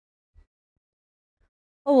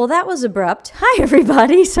Oh, well, that was abrupt. Hi,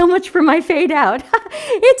 everybody. So much for my fade out.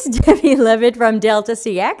 It's Debbie Levitt from Delta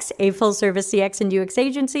CX, a full service CX and UX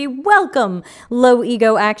agency. Welcome, low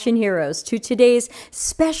ego action heroes, to today's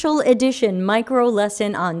special edition micro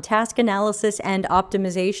lesson on task analysis and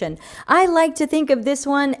optimization. I like to think of this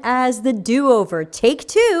one as the do over. Take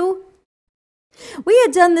two. We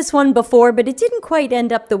had done this one before, but it didn't quite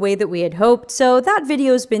end up the way that we had hoped, so that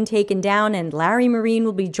video's been taken down, and Larry Marine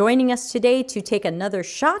will be joining us today to take another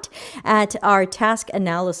shot at our task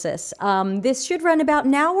analysis. This should run about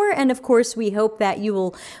an hour, and of course, we hope that you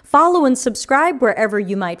will follow and subscribe wherever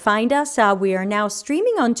you might find us. We are now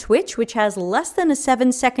streaming on Twitch, which has less than a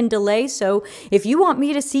 7-second delay, so if you want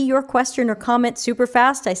me to see your question or comment super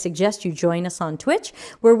fast, I suggest you join us on Twitch,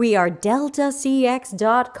 where we are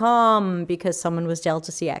deltacx.com, because someone was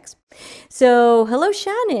Delta CX. So, hello,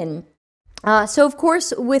 Shannon. So, of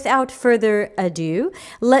course, without further ado,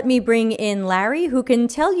 let me bring in Larry, who can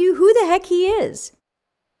tell you who the heck he is.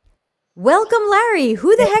 Welcome, Larry.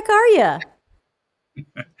 Who the heck are you?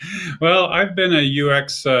 Well, I've been a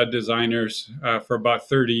UX designer for about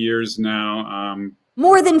 30 years now.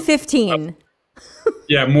 More than 15.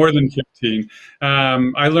 Yeah, more than 15.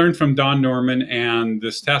 I learned from Don Norman, and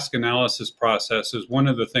this task analysis process is one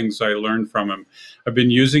of the things I learned from him. I've been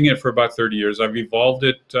using it for about 30 years. I've evolved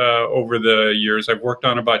it over the years. I've worked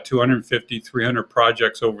on about 250, 300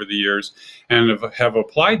 projects over the years, and have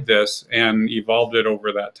applied this and evolved it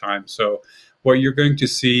over that time. So what you're going to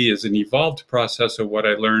see is an evolved process of what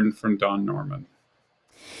I learned from Don Norman.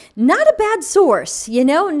 Not a bad source,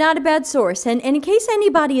 not a bad source. And in case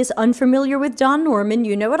anybody is unfamiliar with Don Norman,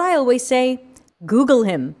 you know what I always say, Google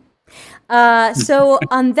him. So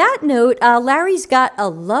on that note, Larry's got a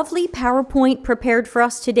lovely PowerPoint prepared for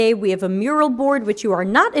us today. We have a mural board, which you are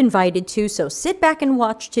not invited to, so sit back and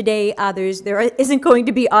watch today. There isn't going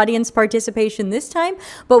to be audience participation this time,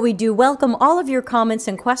 but we do welcome all of your comments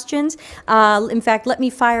and questions. In fact, let me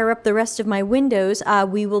fire up the rest of my windows.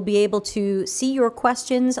 We will be able to see your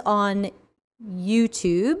questions on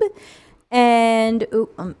YouTube and...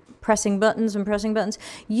 pressing buttons and pressing buttons.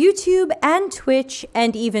 YouTube and Twitch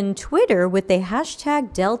and even Twitter with the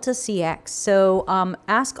hashtag DeltaCX. So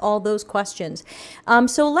ask all those questions.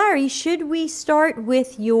 So Larry, should we start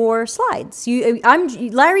with your slides?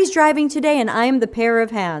 Larry's driving today, and I am the pair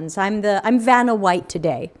of hands. I'm Vanna White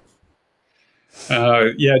today.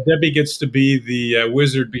 Yeah, Debbie gets to be the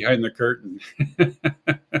wizard behind the curtain.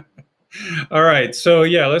 All right, so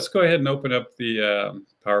yeah, let's go ahead and open up the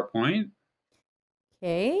PowerPoint.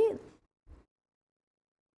 Okay. Let's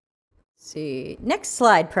see. Next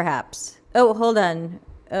slide, perhaps. Oh, hold on.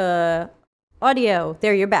 Audio.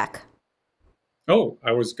 There, you're back. Oh,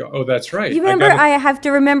 oh, that's right. You remember, I have to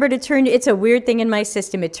remember to turn. It's a weird thing in my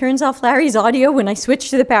system. It turns off Larry's audio when I switch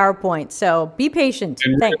to the PowerPoint. So be patient.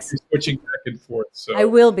 And thanks. Switching back and forth. So I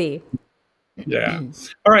will be. Yeah.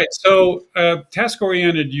 All right. So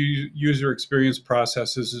task-oriented user experience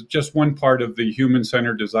processes is just one part of the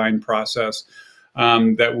human-centered design process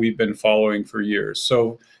that we've been following for years.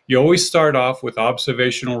 So you always start off with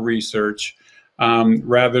observational research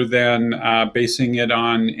rather than basing it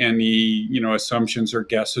on any assumptions or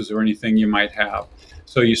guesses or anything you might have.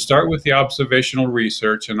 So you start with the observational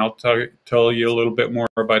research, and I'll tell you a little bit more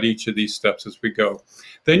about each of these steps as we go.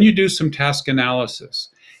 Then you do some task analysis.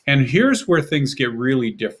 And here's where things get really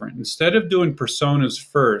different. Instead of doing personas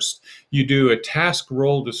first, you do a task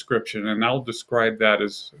role description, and I'll describe that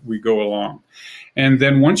as we go along. And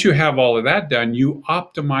then once you have all of that done, you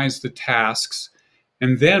optimize the tasks.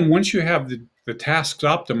 And then once you have the tasks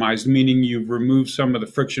optimized, meaning you've removed some of the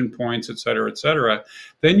friction points, et cetera,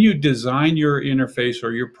 then you design your interface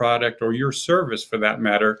or your product or your service, for that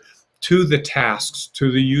matter, to the tasks,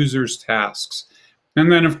 to the user's tasks.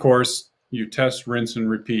 And then, of course, you test, rinse, and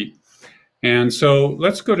repeat. And so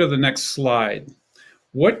let's go to the next slide.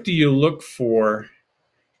 What do you look for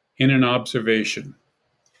in an observation?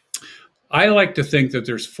 I like to think that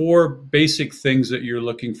there's 4 basic things that you're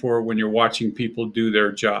looking for when you're watching people do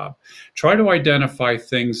their job. Try to identify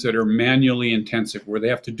things that are manually intensive, where they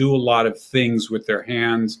have to do a lot of things with their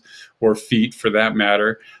hands or feet, for that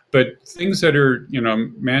matter, but things that are,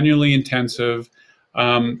 manually intensive,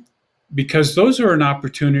 because those are an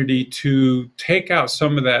opportunity to take out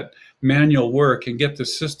some of that manual work and get the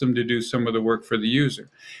system to do some of the work for the user.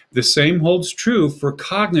 The same holds true for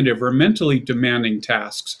cognitive or mentally demanding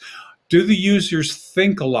tasks. Do the users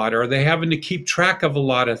think a lot? Are they having to keep track of a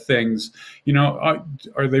lot of things?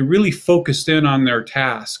 Are they really focused in on their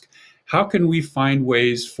task? How can we find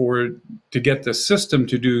ways to get the system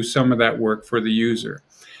to do some of that work for the user?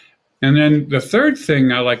 And then the third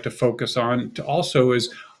thing I like to focus on also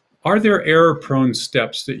is, are there error-prone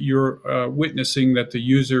steps that you're witnessing that the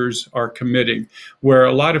users are committing, where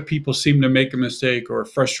a lot of people seem to make a mistake or are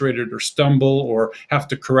frustrated or stumble or have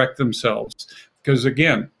to correct themselves? Because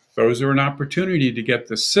again, those are an opportunity to get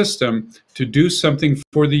the system to do something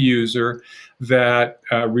for the user that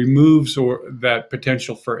removes or that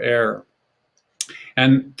potential for error.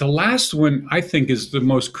 And the last one I think is the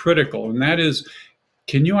most critical, and that is,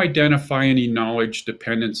 can you identify any knowledge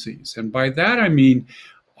dependencies? And by that I mean,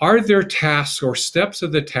 are there tasks or steps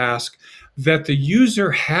of the task that the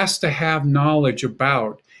user has to have knowledge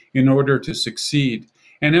about in order to succeed?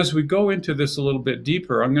 And as we go into this a little bit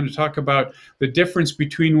deeper, I'm going to talk about the difference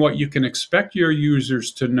between what you can expect your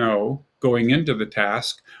users to know going into the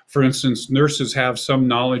task. For instance, nurses have some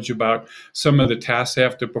knowledge about some of the tasks they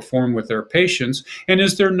have to perform with their patients. And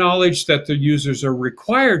is there knowledge that the users are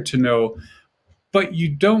required to know, but you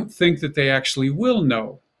don't think that they actually will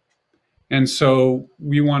know? And so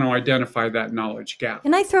we want to identify that knowledge gap.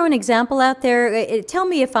 Can I throw an example out there? Tell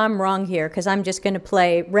me if I'm wrong here, because I'm just going to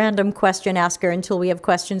play random question asker until we have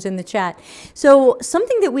questions in the chat. So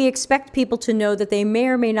something that we expect people to know that they may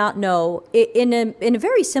or may not know, in a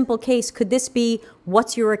very simple case, could this be,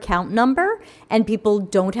 what's your account number? And people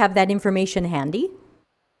don't have that information handy?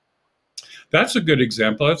 That's a good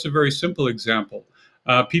example. That's a very simple example.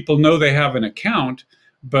 People know they have an account,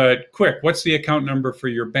 but quick, what's the account number for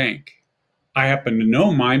your bank? I happen to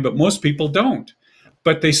know mine, but most people don't.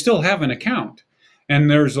 But they still have an account.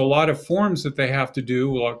 And there's a lot of forms that they have to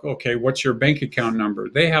do. Like, okay, what's your bank account number?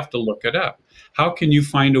 They have to look it up. How can you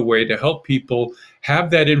find a way to help people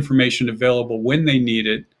have that information available when they need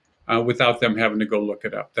it without them having to go look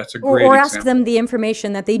it up? That's a great Or example. ask them the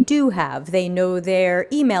information that they do have. They know their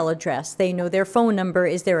email address. They know their phone number.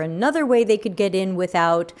 Is there another way they could get in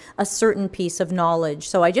without a certain piece of knowledge?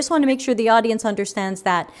 So I just want to make sure the audience understands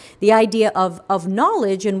that the idea of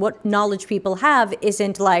knowledge and what knowledge people have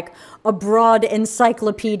isn't like a broad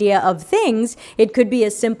encyclopedia of things. It could be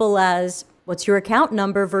as simple as, what's your account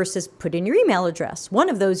number versus put in your email address. One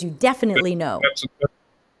of those you definitely know.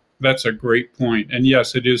 That's a great point. And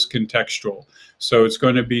yes, it is contextual. So it's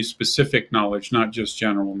going to be specific knowledge, not just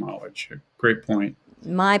general knowledge. Great point.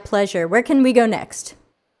 My pleasure. Where can we go next?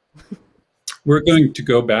 We're going to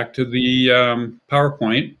go back to the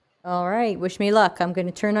PowerPoint. All right. Wish me luck. I'm going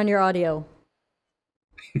to turn on your audio.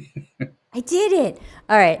 I did it.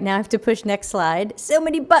 All right. Now I have to push next slide. So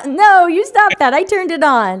many buttons. No, you stop that. I turned it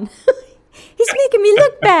on. He's making me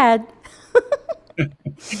look bad.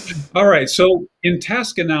 All right, so in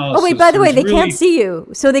task analysis... Oh, wait, by the way, they can't see you.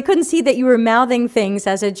 So they couldn't see that you were mouthing things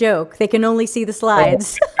as a joke. They can only see the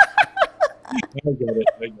slides. I get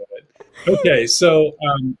it. Okay, so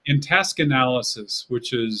in task analysis,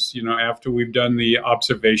 which is, after we've done the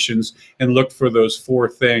observations and looked for those 4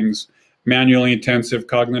 things, manually intensive,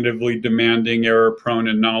 cognitively demanding, error-prone,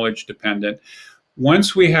 and knowledge-dependent,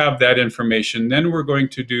 once we have that information, then we're going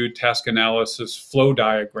to do task analysis flow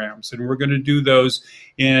diagrams, and we're going to do those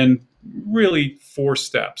in really 4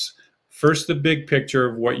 steps. First, the big picture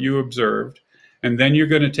of what you observed, and then you're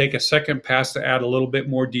going to take a second pass to add a little bit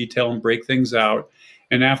more detail and break things out.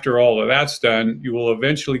 And after all of that's done, you will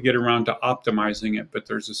eventually get around to optimizing it. But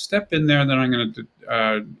there's a step in there that I'm going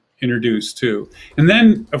to introduce too. And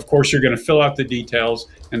then, of course, you're going to fill out the details,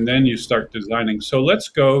 and then you start designing. So let's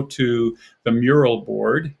go to the mural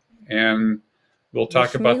board, and we'll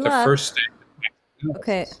talk about the first stage.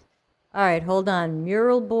 Okay. All right, hold on.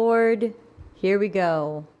 Mural board. Here we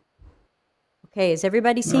go. Okay, is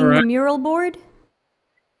everybody seeing the mural board?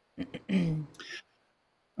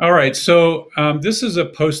 All right, so this is a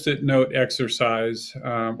Post-it note exercise.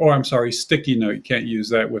 I'm sorry, sticky note. You can't use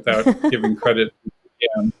that without giving credit.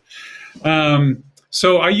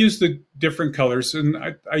 So I use the different colors, and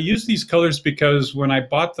I use these colors because when I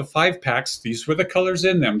bought the 5-packs, these were the colors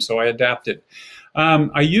in them, so I adapted.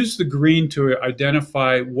 I use the green to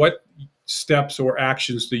identify what steps or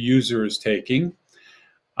actions the user is taking.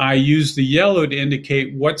 I use the yellow to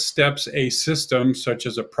indicate what steps a system, such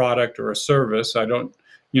as a product or a service, I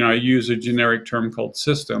use a generic term called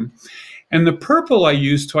system. And the purple I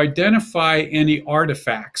use to identify any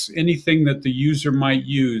artifacts, anything that the user might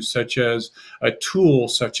use, such as a tool,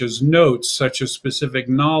 such as notes, such as specific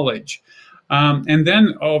knowledge. And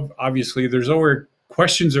then, obviously, there's always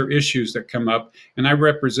questions or issues that come up, and I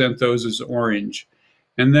represent those as orange.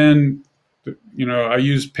 And then, I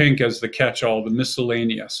use pink as the catch-all, the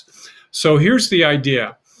miscellaneous. So here's the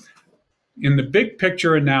idea. In the big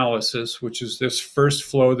picture analysis, which is this first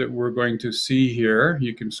flow that we're going to see here,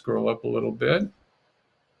 you can scroll up a little bit.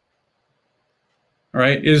 All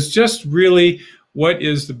right, is just really what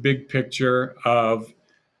is the big picture of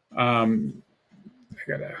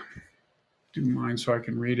I gotta do mine so I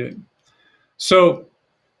can read it. So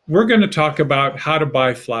we're going to talk about how to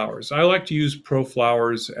buy flowers. I like to use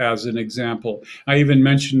ProFlowers as an example. I even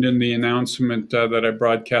mentioned in the announcement that I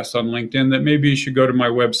broadcast on LinkedIn that maybe you should go to my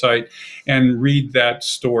website and read that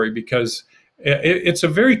story, because it's a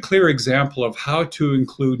very clear example of how to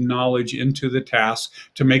include knowledge into the task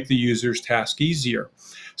to make the user's task easier.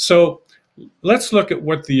 So let's look at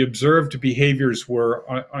what the observed behaviors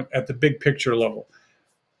were at the big picture level.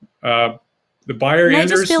 The buyer Can I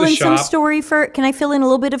just enters fill the in some shop. story for, can I fill in a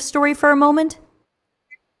little bit of story for a moment?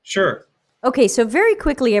 Sure. Okay, so very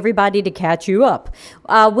quickly, everybody, to catch you up.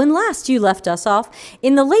 When last you left us off,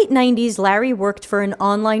 in the late 90s, Larry worked for an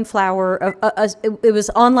online flower, it was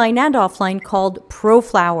online and offline, called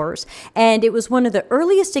ProFlowers. And it was one of the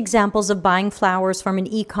earliest examples of buying flowers from an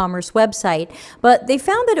e-commerce website. But they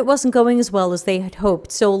found that it wasn't going as well as they had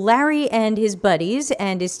hoped. So Larry and his buddies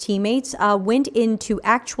and his teammates went into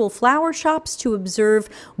actual flower shops to observe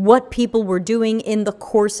what people were doing in the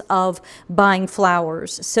course of buying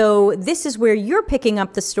flowers. So this is where you're picking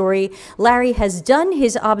up the story. Larry has done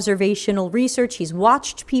his observational research. He's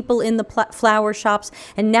watched people in the flower shops,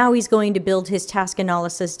 and now he's going to build his task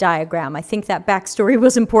analysis diagram. I think that backstory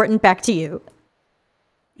was important. Back to you.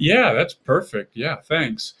 Yeah, that's perfect. Yeah,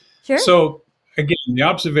 thanks. Sure. So again, the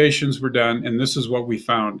observations were done, and this is what we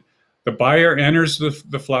found. The buyer enters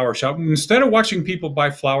the flower shop. Instead of watching people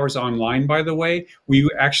buy flowers online, by the way, we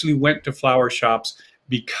actually went to flower shops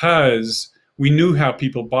because we knew how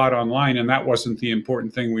people bought online, and that wasn't the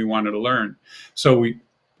important thing we wanted to learn. So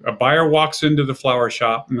a buyer walks into the flower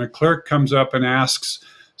shop, and the clerk comes up and asks,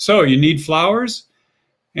 "So you need flowers?"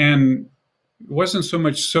 And it wasn't so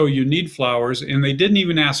much "so you need flowers," and they didn't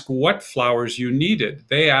even ask what flowers you needed.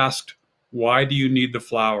 They asked, "Why do you need the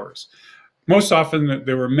flowers?" Most often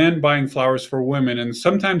there were men buying flowers for women, and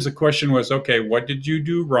sometimes the question was, "Okay, what did you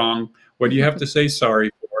do wrong? What do you have to say sorry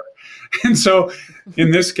for?" And so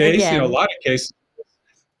in this case, a lot of cases,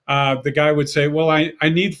 the guy would say, "Well, I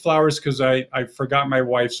need flowers because I forgot my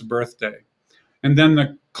wife's birthday." And then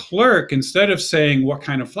the clerk, instead of saying, "What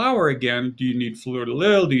kind of flower again? Do you need fleur de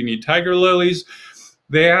lis? Do you need tiger lilies?"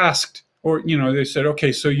 They asked, or, they said,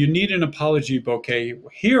 "Okay, so you need an apology bouquet.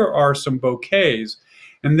 Here are some bouquets."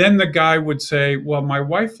 And then the guy would say, "Well, my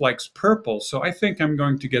wife likes purple, so I think I'm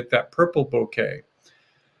going to get that purple bouquet."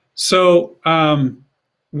 So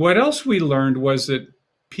what else we learned was that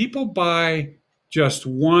people buy just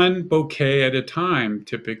one bouquet at a time,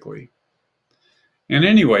 typically. And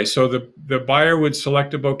anyway, so the buyer would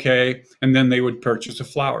select a bouquet, and then they would purchase the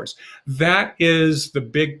flowers. That is the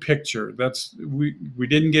big picture. We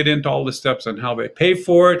didn't get into all the steps on how they pay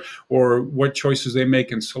for it or what choices they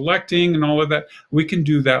make in selecting and all of that. We can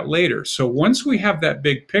do that later. So once we have that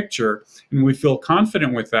big picture and we feel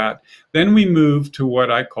confident with that, then we move to what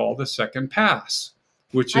I call the second pass,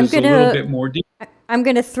 which is a little bit more deep. I'm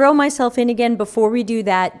going to throw myself in again before we do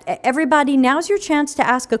that. Everybody, now's your chance to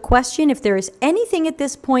ask a question. If there is anything at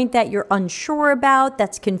this point that you're unsure about,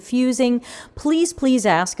 that's confusing, please, please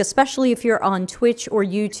ask, especially if you're on Twitch or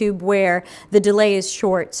YouTube where the delay is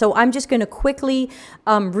short. So I'm just going to quickly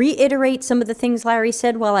reiterate some of the things Larry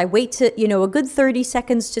said while I wait to, a good 30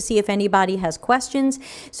 seconds to see if anybody has questions.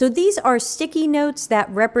 So these are sticky notes that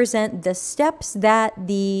represent the steps that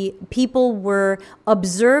the people were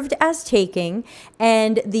observed as taking.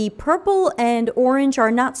 And the purple and orange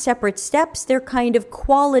are not separate steps. They're kind of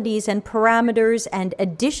qualities and parameters and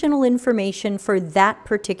additional information for that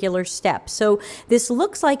particular step. So this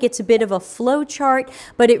looks like it's a bit of a flow chart,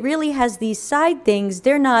 but it really has these side things.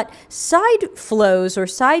 They're not side flows or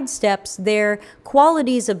side steps. They're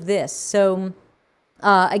qualities of this. So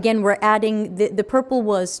again, we're adding, the purple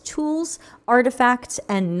was tools, artifacts,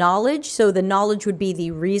 and knowledge. So the knowledge would be the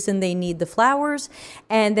reason they need the flowers.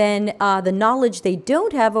 And then the knowledge they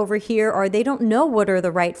don't have over here are they don't know what are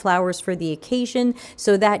the right flowers for the occasion.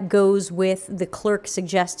 So that goes with the clerk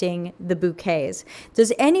suggesting the bouquets.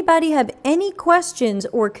 Does anybody have any questions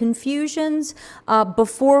or confusions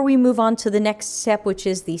before we move on to the next step, which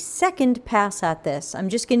is the second pass at this? I'm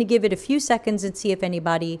just going to give it a few seconds and see if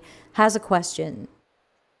anybody has a question.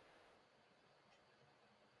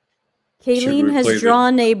 Kayleen has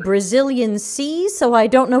drawn a Brazilian C, so I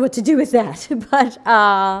don't know what to do with that.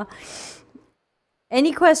 But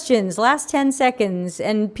any questions? Last 10 seconds.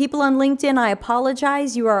 And people on LinkedIn, I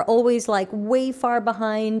apologize. You are always like way far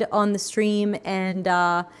behind on the stream. And,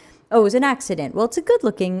 oh, it was an accident. Well, it's a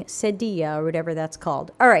good-looking Cedilla or whatever that's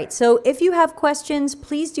called. All right, so if you have questions,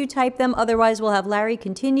 please do type them. Otherwise, we'll have Larry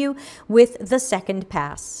continue with the second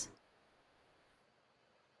pass.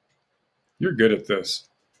 You're good at this.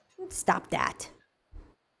 Stop that.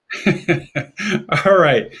 All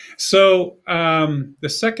right. So the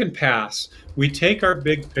second pass, we take our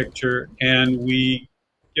big picture and we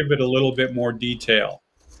give it a little bit more detail.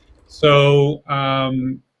 So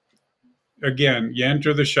again, you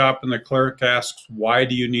enter the shop and the clerk asks, why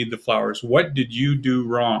do you need the flowers? What did you do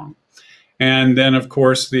wrong? And then, of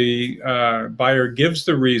course, the buyer gives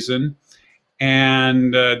the reason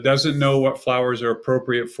and doesn't know what flowers are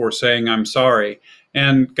appropriate for saying, I'm sorry.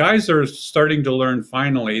 And guys are starting to learn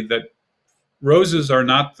finally that roses are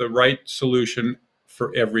not the right solution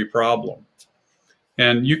for every problem.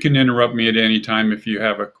 And you can interrupt me at any time if you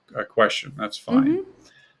have a question. That's fine. Mm-hmm.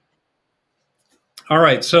 All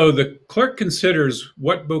right, so the clerk considers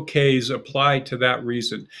what bouquets apply to that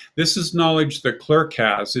reason. This is knowledge the clerk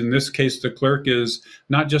has. In this case, the clerk is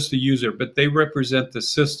not just the user, but they represent the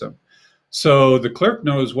system. So the clerk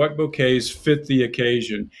knows what bouquets fit the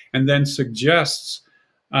occasion and then suggests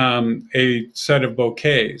a set of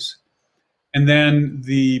bouquets. And then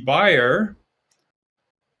the buyer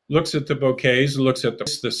looks at the bouquets, looks at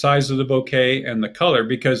the size of the bouquet and the color,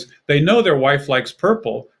 because they know their wife likes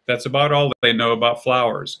purple. That's about all they know about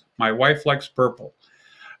flowers. My wife likes purple.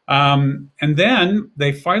 And then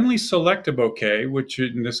they finally select a bouquet, which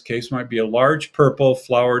in this case might be a large purple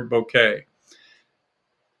flowered bouquet.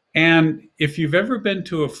 And if you've ever been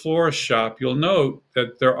to a florist shop, you'll note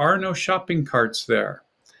that there are no shopping carts there.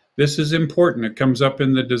 This is important. It comes up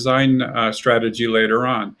in the design strategy later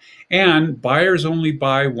on. And buyers only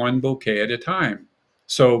buy one bouquet at a time.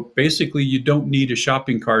 So basically, you don't need a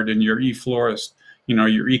shopping cart in your e-florist,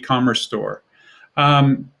 your e-commerce store.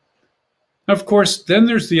 Of course, then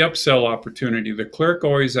there's the upsell opportunity. The clerk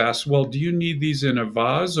always asks, well, do you need these in a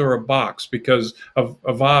vase or a box? Because of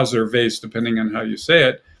a vase or vase, depending on how you say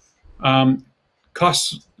it,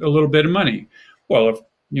 costs a little bit of money. Well, if,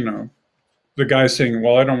 the guy's saying,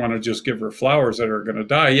 well, I don't want to just give her flowers that are going to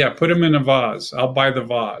die. Yeah, put them in a vase. I'll buy the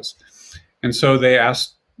vase. And so they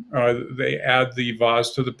add the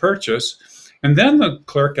vase to the purchase. And then the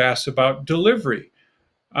clerk asks about delivery.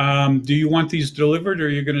 Do you want these delivered or are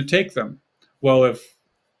you going to take them? Well, if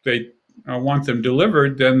they want them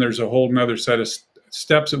delivered, then there's a whole nother set of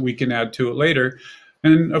steps that we can add to it later.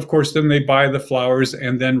 And of course, then they buy the flowers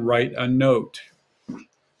and then write a note.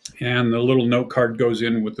 And the little note card goes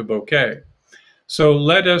in with the bouquet. So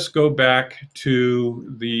let us go back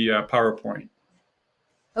to the PowerPoint.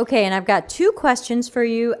 Okay, and I've got two questions for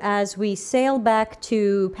you as we sail back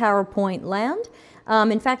to PowerPoint land.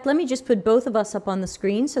 In fact, let me just put both of us up on the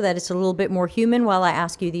screen so that it's a little bit more human while I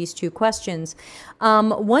ask you these two questions.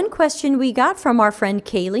 One question we got from our friend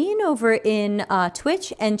Kayleen over in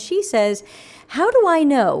Twitch, and she says, how do I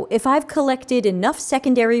know if I've collected enough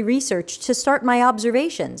secondary research to start my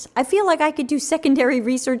observations? I feel like I could do secondary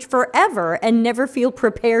research forever and never feel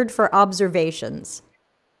prepared for observations.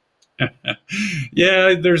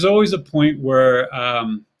 Yeah, there's always a point where,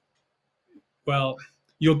 well,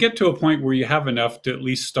 you'll get to a point where you have enough to at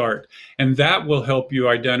least start, and that will help you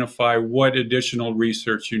identify what additional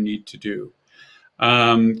research you need to do.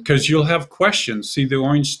 Because you'll have questions. See the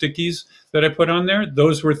orange stickies that I put on there?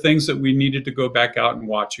 Those were things that we needed to go back out and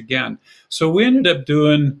watch again. So we ended up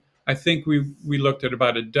doing, I think we looked at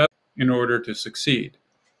about a dozen in order to succeed.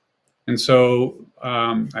 And so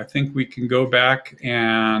I think we can go back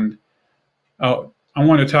and, I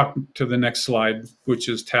want to talk to the next slide, which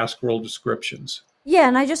is task role descriptions. Yeah,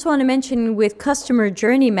 and I just want to mention with customer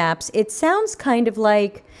journey maps, it sounds kind of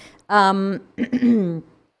like we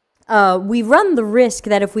run the risk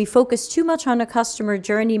that if we focus too much on a customer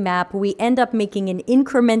journey map, we end up making an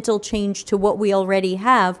incremental change to what we already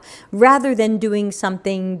have rather than doing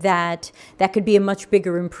something that could be a much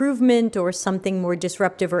bigger improvement or something more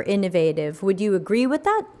disruptive or innovative. Would you agree with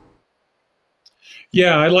that?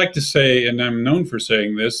 Yeah, I like to say, and I'm known for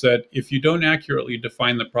saying this, that if you don't accurately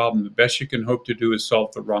define the problem, the best you can hope to do is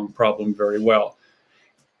solve the wrong problem very well.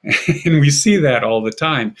 And we see that all the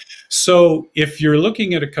time. So if you're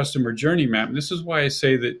looking at a customer journey map, and this is why I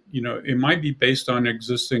say that, it might be based on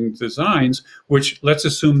existing designs, which let's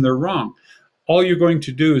assume they're wrong. All you're going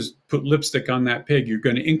to do is put lipstick on that pig. You're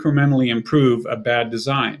going to incrementally improve a bad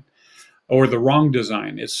design or the wrong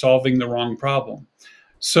design. It's solving the wrong problem.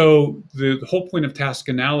 So the whole point of task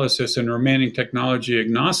analysis and remaining technology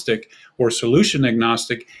agnostic or solution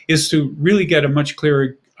agnostic is to really get a much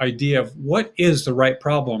clearer idea of what is the right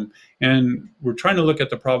problem. And we're trying to look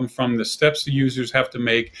at the problem from the steps the users have to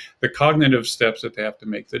make, the cognitive steps that they have to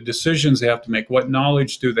make, the decisions they have to make, what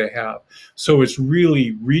knowledge do they have. So it's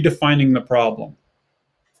really redefining the problem.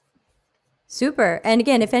 Super. And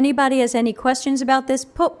again, if anybody has any questions about this,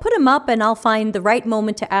 put them up and I'll find the right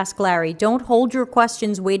moment to ask Larry. Don't hold your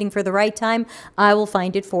questions waiting for the right time. I will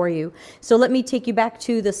find it for you. So let me take you back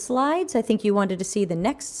to the slides. I think you wanted to see the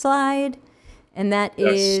next slide, and that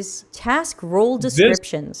Yes. is task role This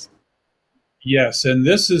descriptions. Yes, and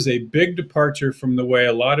this is a big departure from the way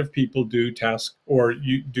a lot of people do task or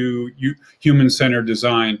human-centered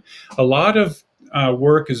design. A lot of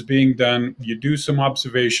work is being done. You do some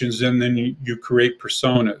observations, and then you create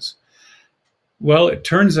personas. Well, it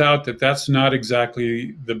turns out that that's not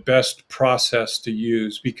exactly the best process to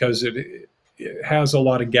use because it has a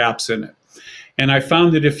lot of gaps in it. And I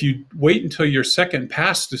found that if you wait until your second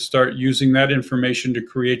pass to start using that information to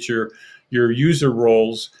create your user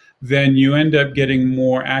roles, then you end up getting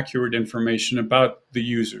more accurate information about the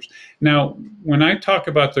users. Now, when I talk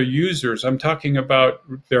about the users, I'm talking about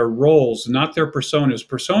their roles, not their personas.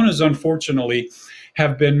 Personas, unfortunately,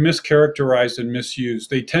 have been mischaracterized and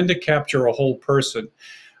misused. They tend to capture a whole person.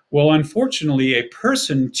 Well, unfortunately, a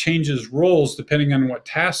person changes roles depending on what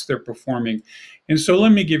task they're performing. And so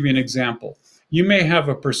let me give you an example. You may have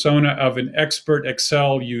a persona of an expert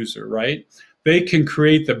Excel user, right? They can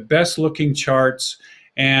create the best looking charts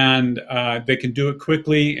and they can do it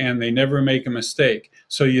quickly and they never make a mistake.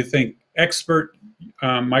 So you think expert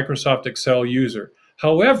Microsoft Excel user.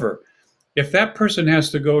 However, if that person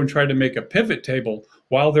has to go and try to make a pivot table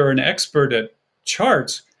while they're an expert at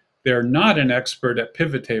charts, they're not an expert at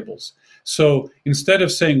pivot tables. So instead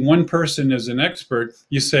of saying one person is an expert,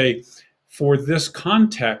 you say, for this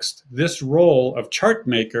context, this role of chart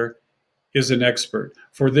maker is an expert.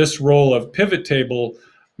 For this role of pivot table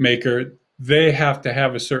maker, they have to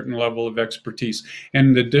have a certain level of expertise.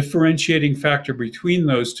 And the differentiating factor between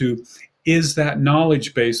those two is that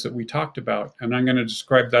knowledge base that we talked about. And I'm going to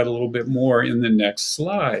describe that a little bit more in the next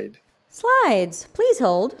slide. Slides, please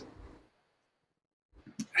hold.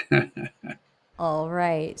 All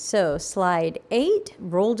right, so slide 8,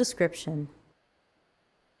 role description.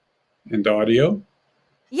 And audio?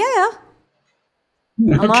 Yeah.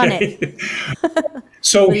 I'm on it.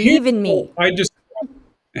 So believe in me. I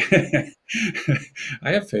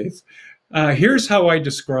have faith. Here's how I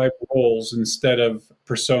describe roles instead of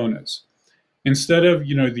personas. Instead of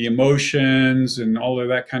the emotions and all of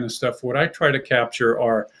that kind of stuff, what I try to capture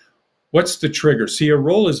are what's the trigger. See, a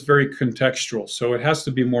role is very contextual, so it has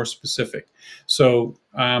to be more specific. So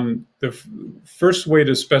the first way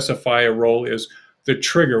to specify a role is the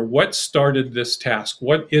trigger. What started this task?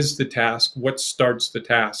 What is the task? What starts the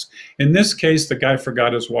task? In this case, the guy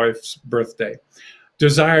forgot his wife's birthday.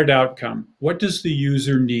 Desired outcome. What does the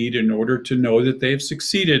user need in order to know that they've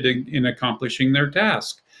succeeded in accomplishing their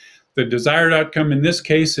task? The desired outcome in this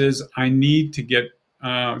case is I need to get,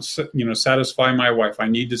 satisfy my wife. I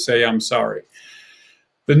need to say I'm sorry.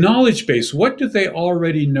 The knowledge base, what do they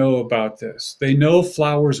already know about this? They know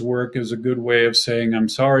flowers work is a good way of saying I'm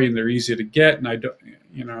sorry, and they're easy to get, and I don't,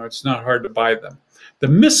 it's not hard to buy them. The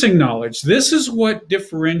missing knowledge, this is what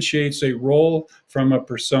differentiates a role from a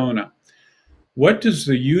persona. What does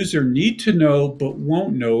the user need to know but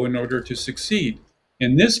won't know in order to succeed?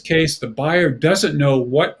 In this case, the buyer doesn't know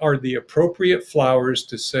what are the appropriate flowers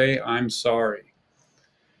to say I'm sorry.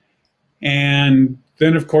 And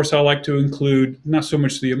then, of course, I like to include not so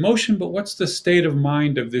much the emotion, but what's the state of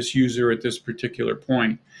mind of this user at this particular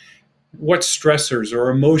point? What stressors or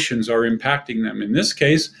emotions are impacting them? In this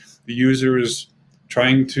case, the user is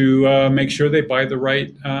trying to make sure they buy the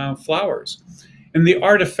right flowers. And the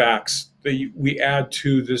artifacts that we add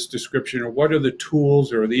to this description, or what are the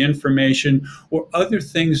tools or the information or other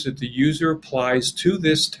things that the user applies to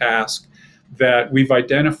this task that we've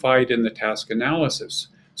identified in the task analysis.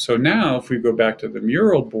 So now if we go back to the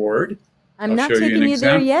mural board, I'm not taking you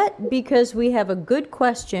there yet because we have a good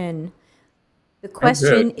question. The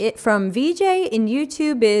question from VJ in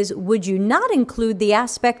YouTube is, would you not include the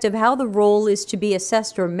aspect of how the role is to be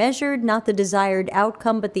assessed or measured, not the desired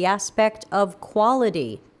outcome, but the aspect of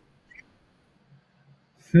quality?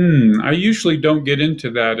 I usually don't get into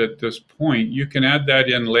that at this point. You can add that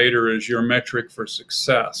in later as your metric for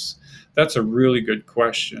success. That's a really good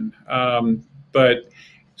question. But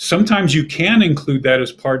sometimes you can include that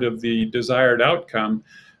as part of the desired outcome.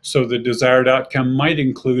 So the desired outcome might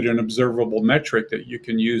include an observable metric that you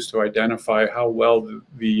can use to identify how well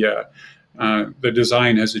the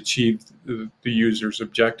design has achieved the user's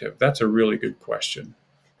objective. That's a really good question.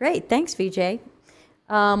 Great, thanks, VJ.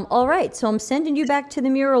 All right, so I'm sending you back to the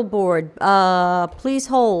mural board. Please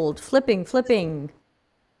hold. Flipping.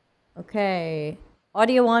 Okay.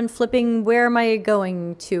 Audio on, flipping. Where am I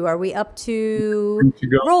going to? Are we up to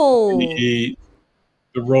roll? The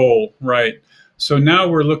role, right. So now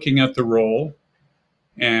we're looking at the roll,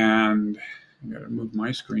 and I got to move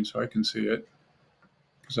my screen so I can see it,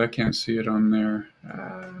 because I can't see it on there.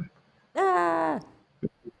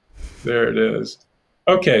 There it is.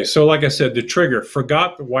 Okay, so like I said, the trigger: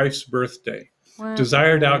 forgot the wife's birthday.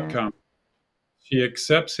 Desired outcome: she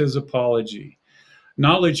accepts his apology.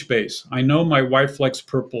 Knowledge base: I know my wife likes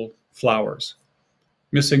purple flowers.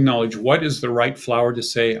 Missing knowledge: what is the right flower to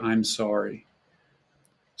say I'm sorry?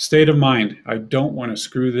 State of mind: I don't want to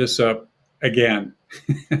screw this up again.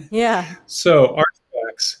 Yeah. So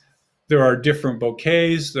artifacts: there are different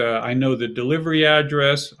bouquets. I know the delivery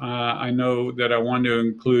address. I know that I want to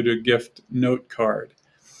include a gift note card.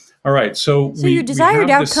 All right, so your desired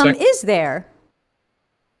outcome is there.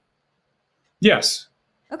 Yes.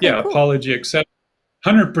 Okay, yeah, cool. Apology accept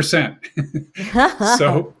 100%.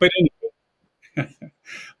 So, but anyway,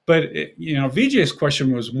 but VJ's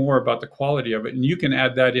question was more about the quality of it, and you can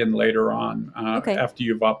add that in later on after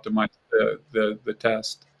you've optimized the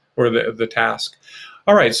test or the task.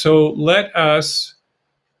 All right, so let us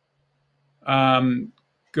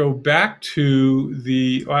go back to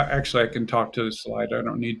the. Actually, I can talk to the slide. I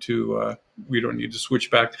don't need to. We don't need to switch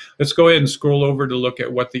back. Let's go ahead and scroll over to look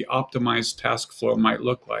at what the optimized task flow might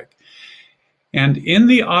look like. And in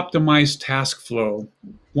the optimized task flow,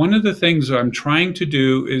 one of the things I'm trying to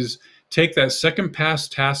do is take that second pass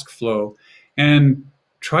task flow and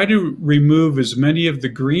try to remove as many of the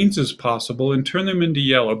greens as possible and turn them into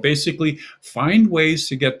yellow. Basically, find ways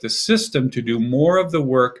to get the system to do more of the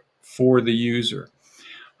work for the user.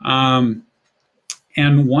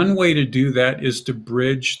 And one way to do that is to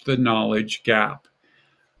bridge the knowledge gap.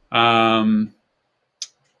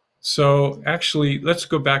 So actually, let's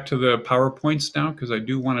go back to the PowerPoints now, because I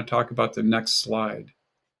do want to talk about the next slide.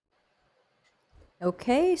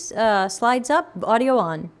 Okay, slides up, audio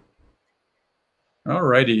on. All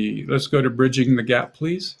righty, let's go to bridging the gap,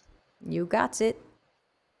 please. You got it.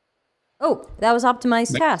 Oh, that was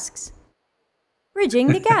optimized tasks. Bridging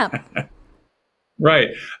the gap. Right.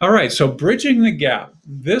 All right, so bridging the gap.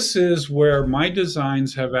 This is where my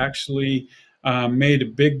designs have actually made a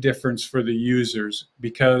big difference for the users,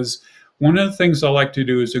 because one of the things I like to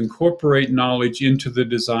do is incorporate knowledge into the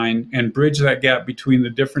design and bridge that gap between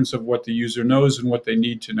the difference of what the user knows and what they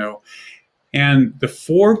need to know. And the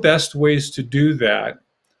 4 best ways to do that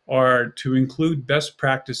are to include best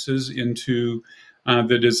practices into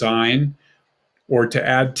the design, or to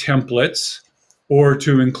add templates, or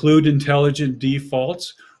to include intelligent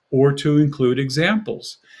defaults, or to include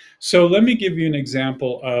examples. So let me give you an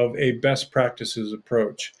example of a best practices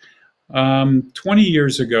approach. 20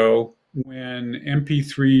 years ago, when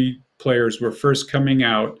MP3 players were first coming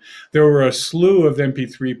out, there were a slew of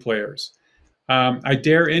MP3 players. I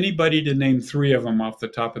dare anybody to name 3 of them off the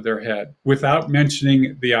top of their head without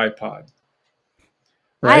mentioning the iPod.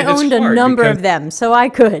 Right? I owned a number of them, so I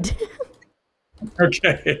could.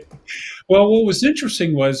 Okay. Well, what was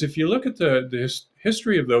interesting was, if you look at the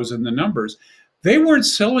history of those and the numbers, they weren't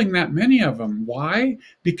selling that many of them. Why?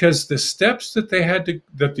 Because the steps that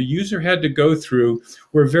the user had to go through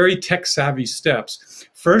were very tech-savvy steps.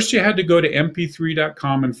 First, you had to go to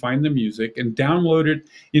mp3.com and find the music and download it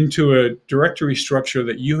into a directory structure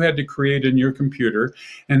that you had to create in your computer.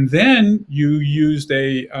 And then you used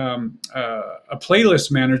a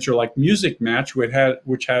playlist manager like Music Match,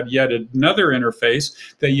 which had yet another interface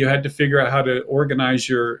that you had to figure out how to organize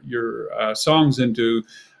your songs into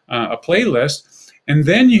a playlist. And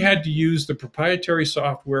then you had to use the proprietary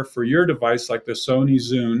software for your device, like the Sony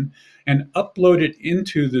Zune, and upload it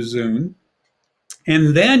into the Zune.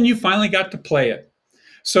 And then you finally got to play it.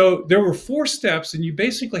 So there were 4 steps, and you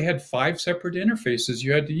basically had 5 separate interfaces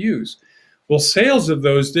you had to use. Well, sales of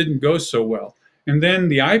those didn't go so well. And then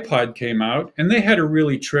the iPod came out, and they had a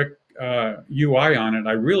really trick UI on it.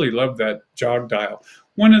 I really loved that jog dial.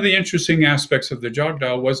 One of the interesting aspects of the jog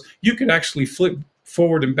dial was you could actually flip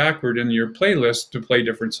forward and backward in your playlist to play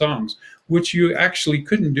different songs, which you actually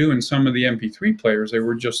couldn't do in some of the MP3 players. They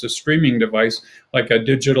were just a streaming device, like a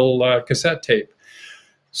digital cassette tape.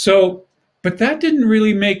 So, but that didn't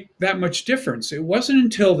really make that much difference. It wasn't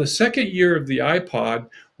until the second year of the iPod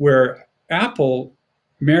where Apple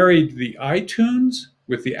married the iTunes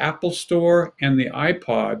with the Apple Store and the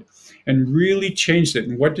iPod and really changed it.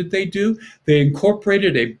 And what did they do? They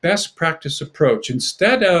incorporated a best practice approach.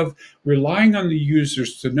 Instead of relying on the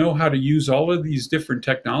users to know how to use all of these different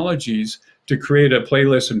technologies to create a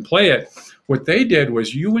playlist and play it, what they did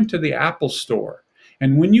was you went to the Apple Store,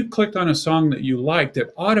 and when you clicked on a song that you liked,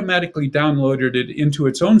 it automatically downloaded it into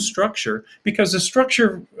its own structure, because the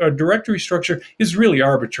structure, directory structure, is really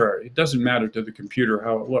arbitrary. It doesn't matter to the computer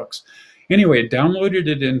how it looks. Anyway, it downloaded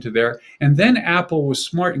it into there. And then Apple was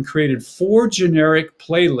smart and created 4 generic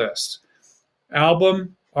playlists: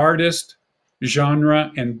 album, artist,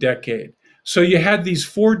 genre, and decade. So you had these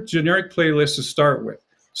 4 generic playlists to start with.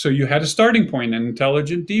 So you had a starting point, an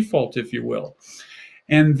intelligent default, if you will.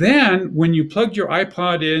 And then when you plugged your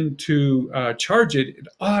iPod in to charge it, it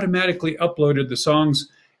automatically uploaded the songs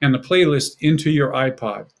and the playlist into your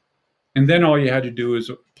iPod. And then all you had to do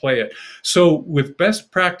is play it. So with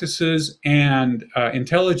best practices and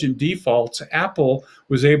intelligent defaults, Apple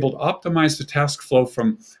was able to optimize the task flow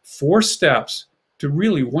from 4 steps to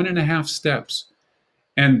really 1.5 steps.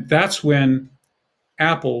 And that's when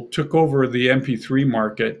Apple took over the MP3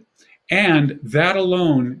 market. And that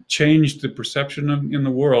alone changed the perception in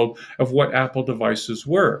the world of what Apple devices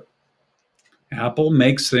were. Apple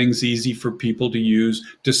makes things easy for people to use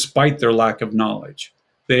despite their lack of knowledge.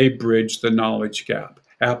 They bridge the knowledge gap.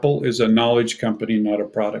 Apple is a knowledge company, not a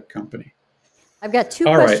product company. I've got 2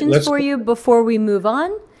 questions for you before we move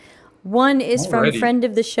on. One is from a friend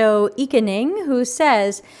of the show, Ikening, who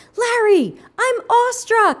says, Larry, I'm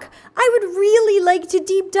awestruck. I would really like to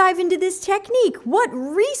deep dive into this technique. What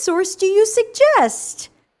resource do you suggest?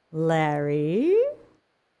 Larry?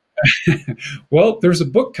 Well, there's a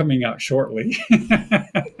book coming out shortly.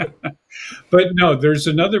 But no, there's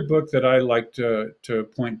another book that I like to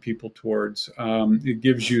point people towards. It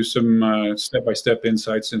gives you some step-by-step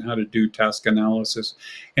insights on how to do task analysis.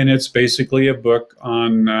 And it's basically a book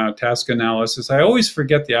on task analysis. I always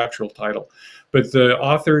forget the actual title, but the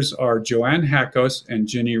authors are Joanne Hakos and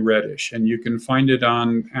Ginny Reddish, and you can find it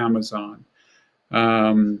on Amazon.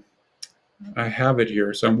 I have it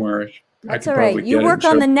here somewhere. That's all right. You work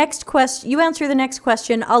on the next question. You answer the next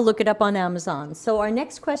question. I'll look it up on Amazon. So our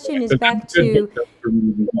next question is back to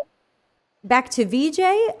VJ,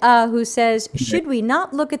 who says, should we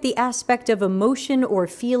not look at the aspect of emotion or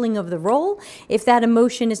feeling of the role? If that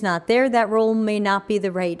emotion is not there, that role may not be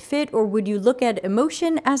the right fit, or would you look at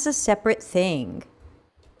emotion as a separate thing?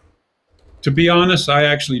 To be honest, I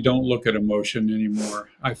actually don't look at emotion anymore.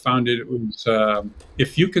 I found it was,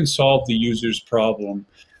 if you can solve the user's problem,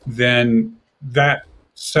 then that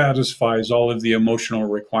satisfies all of the emotional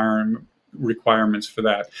requirements for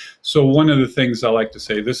that. So one of the things I like to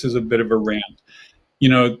say, this is a bit of a rant. You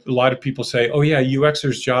know, a lot of people say, oh yeah,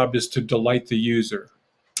 UXer's job is to delight the user.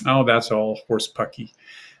 Oh, that's all horsepucky.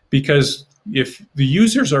 Because if the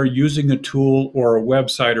users are using a tool or a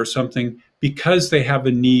website or something because they have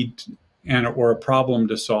a need or a problem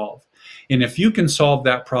to solve, and if you can solve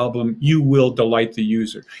that problem, you will delight the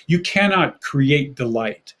user. You cannot create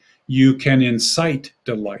delight. You can incite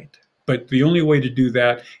delight. But the only way to do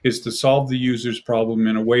that is to solve the user's problem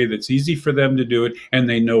in a way that's easy for them to do it and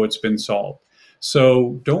they know it's been solved.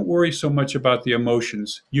 So don't worry so much about the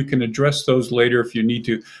emotions. You can address those later if you need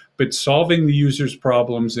to. But solving the user's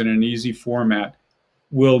problems in an easy format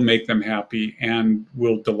will make them happy and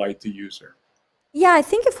will delight the user. Yeah, I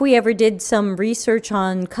think if we ever did some research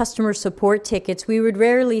on customer support tickets, we would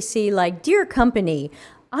rarely see like, dear company,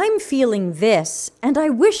 I'm feeling this, and I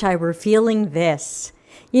wish I were feeling this.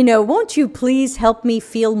 You know, won't you please help me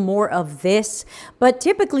feel more of this? But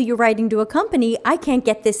typically you're writing to a company, I can't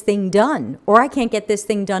get this thing done, or I can't get this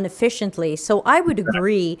thing done efficiently. So I would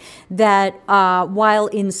agree that while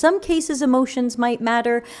in some cases emotions might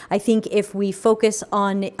matter, I think if we focus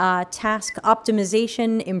on task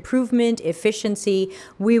optimization, improvement, efficiency,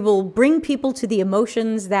 we will bring people to the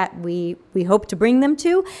emotions that we hope to bring them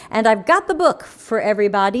to. And I've got the book for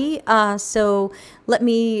everybody. So let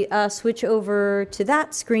me switch over to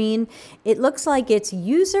that screen. It looks like it's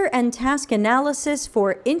User and Task Analysis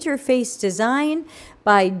for Interface Design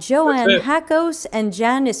by Joanne Hakos and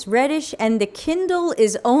Janice Reddish, and the Kindle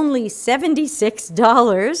is only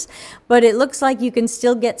 $76, but it looks like you can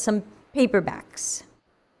still get some paperbacks.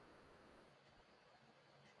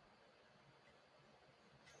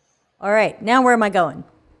 All right, now where am I going?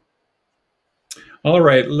 All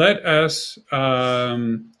right, let us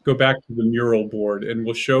go back to the mural board and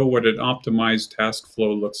we'll show what an optimized task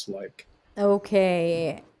flow looks like.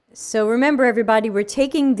 Okay, so remember everybody, we're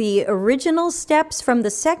taking the original steps from the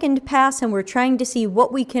second pass and we're trying to see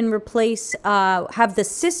what we can replace, have the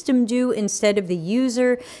system do instead of the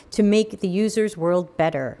user to make the user's world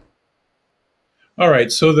better. All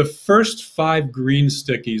right, so the first 5 green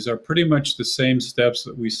stickies are pretty much the same steps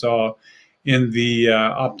that we saw in the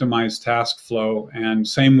optimized task flow, and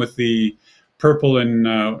same with the purple and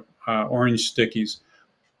orange stickies.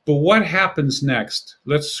 But what happens next?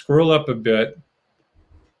 Let's scroll up a bit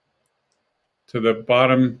to the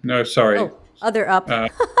bottom. No, sorry. Oh, other up. Yeah.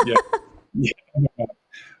 Yeah.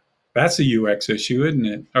 That's a UX issue, isn't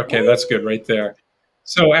it? Okay, that's good right there.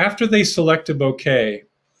 So after they select a bouquet,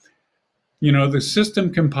 the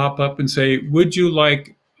system can pop up and say, would you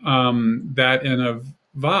like that in a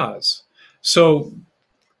vase? So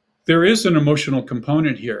there is an emotional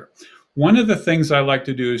component here. One of the things I like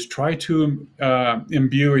to do is try to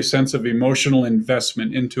imbue a sense of emotional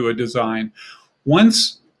investment into a design.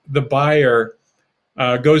 Once the buyer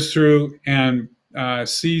goes through and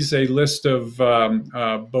sees a list of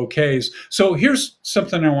bouquets. So here's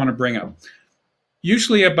something I want to bring up.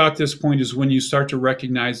 Usually about this point is when you start to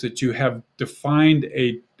recognize that you have defined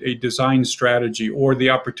a design strategy or the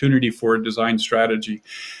opportunity for a design strategy.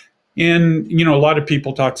 And a lot of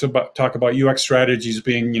people talk about UX strategies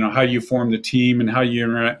being how you form the team and how you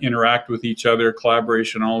interact with each other,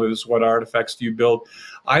 collaboration, all this. What artifacts do you build?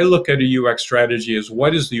 I look at a UX strategy as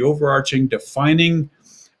what is the overarching defining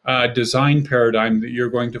design paradigm that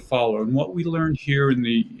you're going to follow. And what we learned here in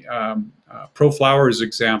the Pro Flowers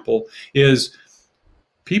example is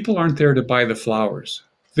people aren't there to buy the flowers.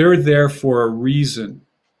 They're there for a reason,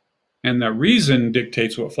 and that reason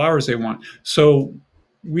dictates what flowers they want. So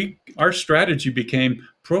our strategy became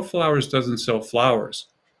Pro Flowers doesn't sell flowers.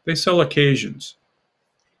 They sell occasions.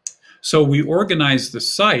 So we organized the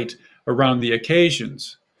site around the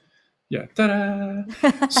occasions. Yeah,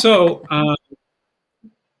 ta-da! So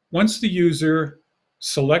once the user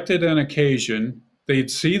selected an occasion,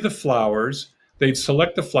 they'd see the flowers. They'd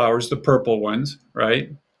select the flowers, the purple ones, right?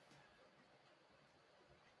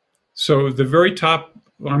 So the very top,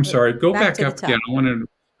 I'm sorry, go back up again. I wanted to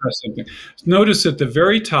press something. Notice at the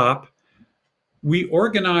very top, we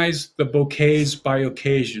organized the bouquets by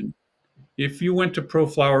occasion. If you went to Pro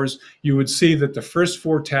Flowers, you would see that the first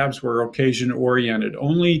 4 tabs were occasion oriented.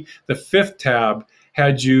 Only the 5th tab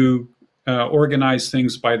had you organize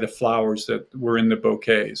things by the flowers that were in the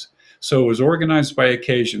bouquets. So it was organized by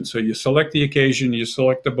occasion. So you select the occasion, you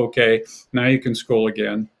select the bouquet. Now you can scroll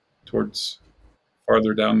again towards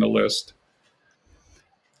farther down the list.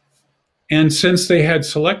 And since they had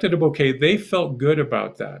selected a bouquet, they felt good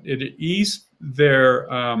about that. It eased their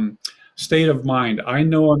state of mind. I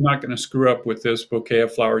know I'm not going to screw up with this bouquet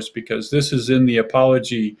of flowers because this is in the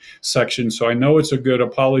apology section. So I know it's a good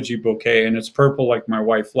apology bouquet and it's purple like my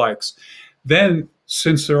wife likes. Then,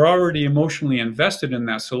 since they're already emotionally invested in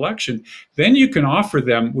that selection, then you can offer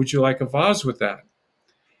them, would you like a vase with that?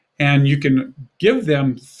 And you can give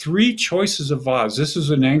them 3 choices of vase. This is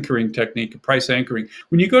an anchoring technique, a price anchoring.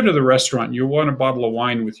 When you go to the restaurant and you want a bottle of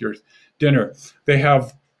wine with your dinner, they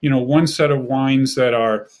have one set of wines that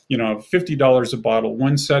are $50 a bottle,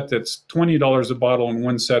 one set that's $20 a bottle, and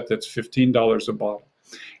one set that's $15 a bottle.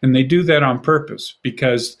 And they do that on purpose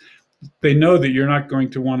because they know that you're not going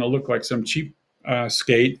to want to look like some cheap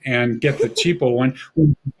skate and get the cheapo one.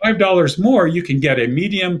 $5 more, you can get a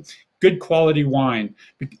medium, good quality wine.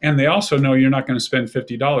 And they also know you're not going to spend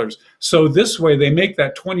 $50. So this way they make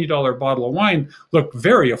that $20 bottle of wine look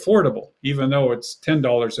very affordable, even though it's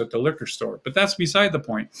 $10 at the liquor store. But that's beside the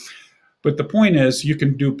point. But the point is you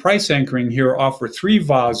can do price anchoring here, offer 3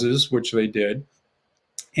 vases, which they did,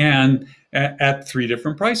 and at 3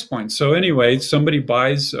 different price points. So anyway, somebody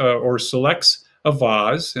buys or selects a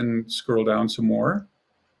vase, and scroll down some more.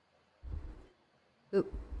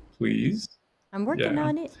 Oop. Please. I'm working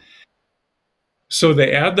on it. So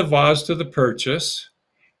they add the vase to the purchase.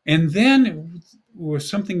 And then it was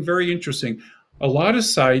something very interesting. A lot of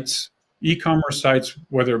sites, e-commerce sites,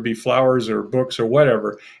 whether it be flowers or books or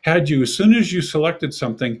whatever, had you, as soon as you selected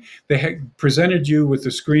something, they had presented you with the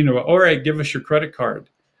screen of, all right, give us your credit card.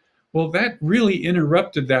 Well, that really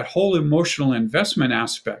interrupted that whole emotional investment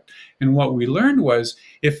aspect. And what we learned was,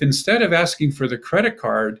 if instead of asking for the credit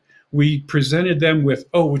card, we presented them with,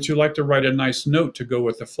 oh, would you like to write a nice note to go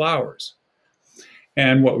with the flowers?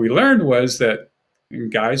 And what we learned was that, and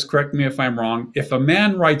guys, correct me if I'm wrong, if a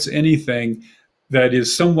man writes anything that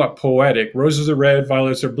is somewhat poetic, roses are red,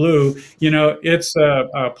 violets are blue, it's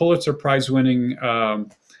a Pulitzer Prize winning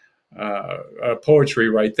poetry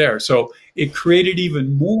right there. So it created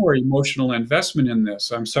even more emotional investment in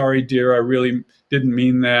this. I'm sorry, dear, I really didn't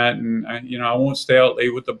mean that. And I won't stay out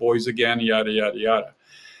late with the boys again, yada, yada, yada.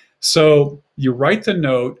 So you write the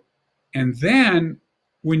note, and then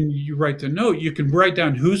when you write the note, you can write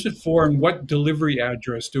down who's it for and what delivery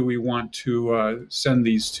address do we want to send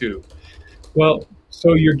these to. Well,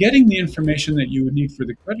 so you're getting the information that you would need for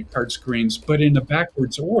the credit card screens, but in a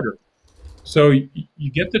backwards order. So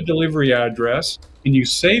you get the delivery address and you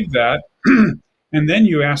save that, and then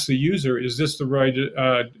you ask the user, is this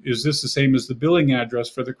the same as the billing address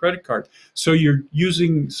for the credit card? So you're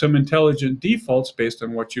using some intelligent defaults based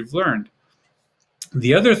on what you've learned.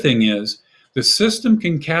 The other thing is the system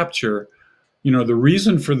can capture the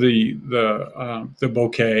reason for the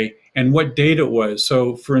bouquet and what date it was.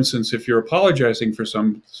 So, for instance, if you're apologizing for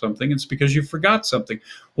something, it's because you forgot something.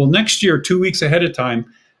 Well, next year, 2 weeks ahead of time,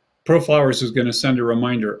 ProFlowers is going to send a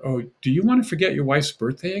reminder. Oh, do you want to forget your wife's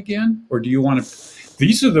birthday again, or do you want to?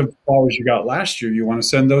 These are the flowers you got last year. You want to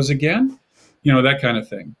send those again? That kind of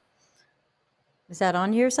thing. Is that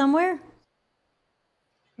on here somewhere?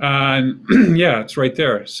 Yeah, it's right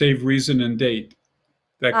there. Save reason and date.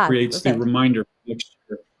 That creates the Okay. reminder next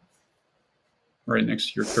year, right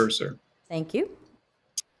next to your cursor. Thank you.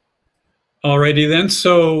 Alrighty then.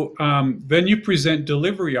 So then you present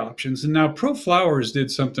delivery options. And now ProFlowers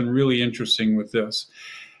did something really interesting with this.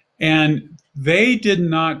 And they did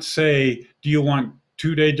not say, do you want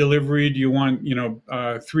 2-day delivery? Do you want,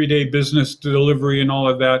 3-day business delivery and all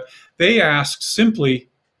of that? They asked simply,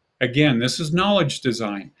 again, this is knowledge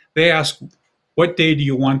design. They asked, what day do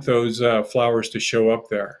you want those flowers to show up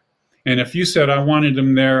there? And if you said, I want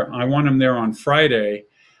them there on Friday,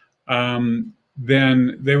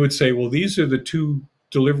 then they would say, well, these are the 2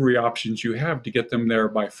 delivery options you have to get them there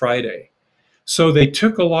by Friday. So they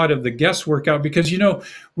took a lot of the guesswork out because,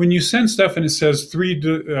 when you send stuff and it says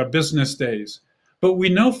 3 business days, but we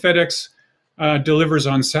know FedEx delivers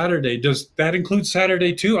on Saturday. Does that include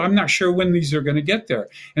Saturday too? I'm not sure when these are going to get there.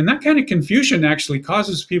 And that kind of confusion actually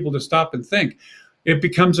causes people to stop and think. It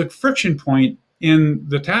becomes a friction point in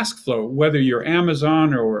the task flow, whether you're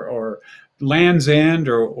Amazon or Land's End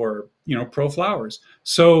or ProFlowers.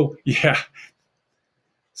 So yeah.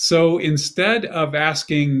 So instead of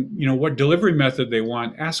asking, what delivery method they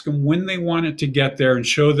want, ask them when they want it to get there and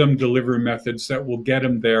show them delivery methods that will get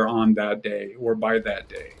them there on that day or by that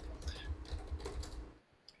day.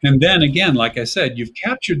 And then again, like I said, you've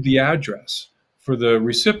captured the address for the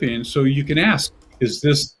recipient, so you can ask, is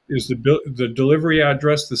the delivery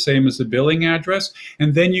address the same as the billing address?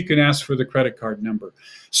 And then you can ask for the credit card number.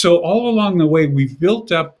 So all along the way, we've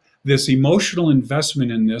built up this emotional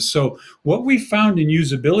investment in this. So what we found in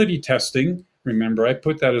usability testing, remember I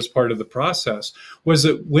put that as part of the process, was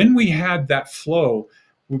that when we had that flow,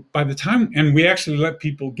 by the time, and we actually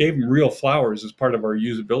gave them real flowers as part of our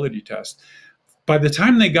usability test. By the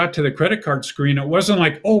time they got to the credit card screen, it wasn't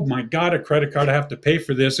like, oh my God, a credit card, I have to pay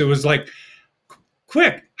for this. It was like,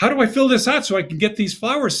 quick, how do I fill this out so I can get these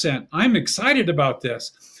flowers sent? I'm excited about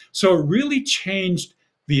this. So it really changed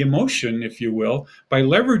the emotion, if you will, by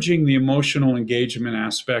leveraging the emotional engagement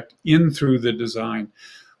aspect in through the design.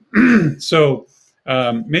 So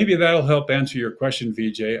maybe that'll help answer your question,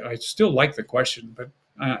 VJ. I still like the question, but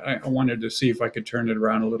I wanted to see if I could turn it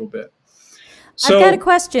around a little bit. So, I've got a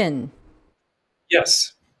question.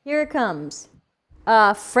 Yes. Here it comes.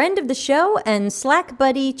 A friend of the show and Slack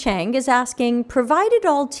buddy Chang is asking, provided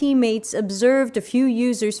all teammates observed a few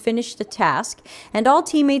users finish the task and all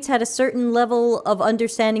teammates had a certain level of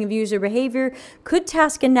understanding of user behavior, could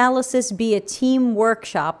task analysis be a team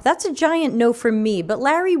workshop? That's a giant no from me, but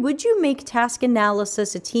Larry, would you make task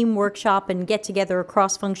analysis a team workshop and get together a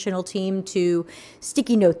cross-functional team to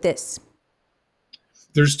sticky note this?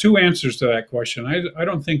 There's 2 answers to that question. I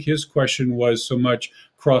don't think his question was so much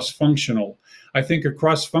cross-functional. I think a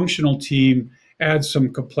cross-functional team adds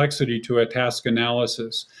some complexity to a task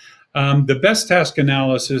analysis. The best task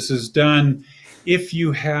analysis is done if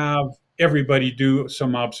you have everybody do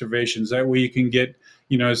some observations. That way you can get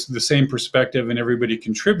it's the same perspective and everybody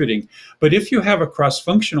contributing. But if you have a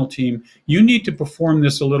cross-functional team, you need to perform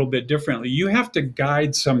this a little bit differently. You have to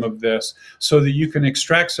guide some of this so that you can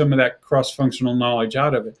extract some of that cross-functional knowledge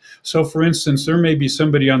out of it. So for instance, there may be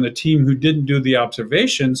somebody on the team who didn't do the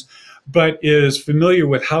observations, but is familiar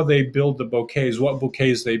with how they build the bouquets, what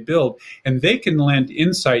bouquets they build, and they can lend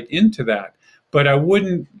insight into that. But I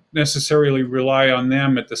wouldn't necessarily rely on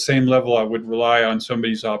them at the same level I would rely on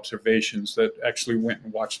somebody's observations that actually went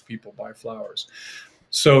and watched people buy flowers.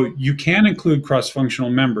 So you can include cross-functional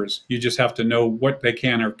members. You just have to know what they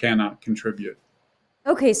can or cannot contribute.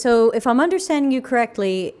 Okay, so if I'm understanding you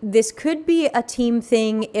correctly, this could be a team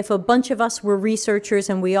thing if a bunch of us were researchers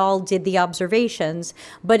and we all did the observations.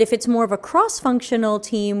 But if it's more of a cross-functional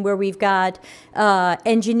team where we've got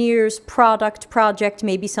engineers, project,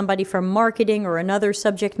 maybe somebody from marketing or another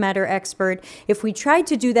subject matter expert, if we tried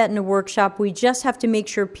to do that in a workshop, we just have to make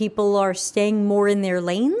sure people are staying more in their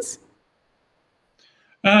lanes?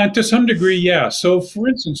 To some degree, yeah. So, for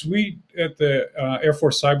instance, we at the Air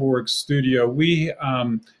Force CyberWorks studio, we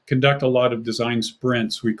conduct a lot of design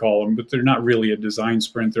sprints, we call them, but they're not really a design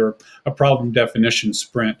sprint. They're a problem definition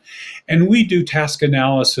sprint. And we do task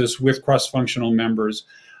analysis with cross-functional members.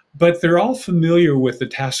 but they're all familiar with the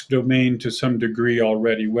task domain to some degree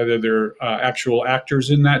already, whether they're actual actors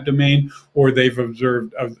in that domain or they've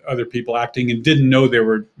observed other people acting and didn't know they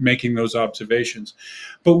were making those observations.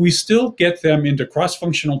 But we still get them into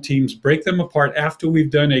cross-functional teams, break them apart after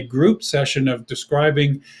we've done a group session of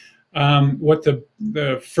describing what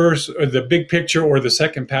the first or the big picture or the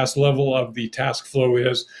second pass level of the task flow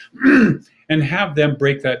is, and have them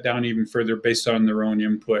break that down even further based on their own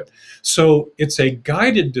input. So it's a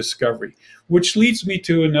guided discovery, which leads me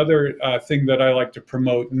to another thing that I like to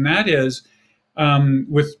promote, and that is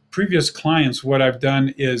with previous clients, what I've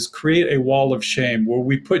done is create a wall of shame where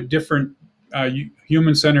we put different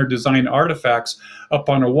human-centered design artifacts up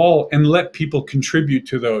on a wall and let people contribute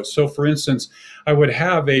to those. So for instance, I would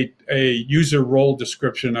have a user role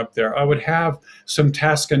description up there. I would have some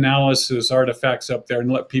task analysis artifacts up there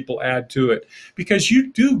and let people add to it. Because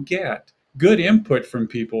you do get good input from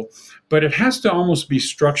people, but it has to almost be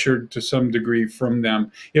structured to some degree from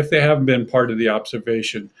them if they haven't been part of the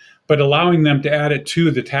observation. But allowing them to add it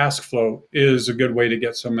to the task flow is a good way to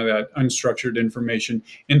get some of that unstructured information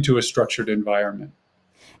into a structured environment.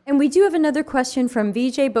 And we do have another question from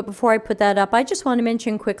VJ, but before I put that up, I just want to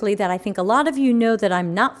mention quickly that I think a lot of you know that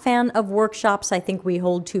I'm not a fan of workshops. I think we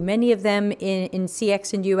hold too many of them in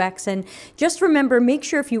CX and UX. And just remember, make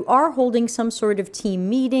sure if you are holding some sort of team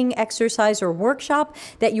meeting, exercise, or workshop,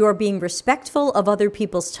 that you are being respectful of other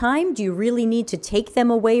people's time. Do you really need to take them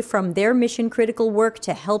away from their mission critical work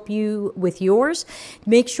to help you with yours?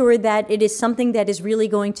 Make sure that it is something that is really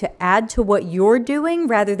going to add to what you're doing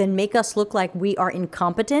rather than make us look like we are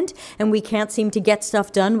incompetent and we can't seem to get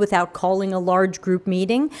stuff done without calling a large group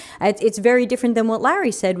meeting. It's very different than what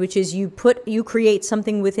Larry said, which is you create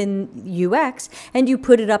something within UX and you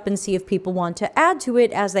put it up and see if people want to add to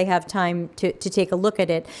it as they have time to take a look at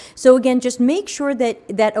it. So again, just make sure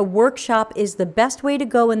that a workshop is the best way to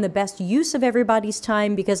go and the best use of everybody's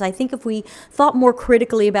time, because I think if we thought more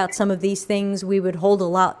critically about some of these things, we would hold a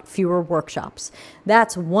lot fewer workshops.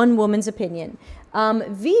 That's one woman's opinion.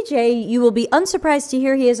 VJ, you will be unsurprised to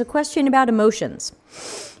hear he has a question about emotions.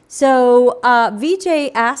 So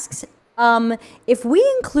VJ asks, if we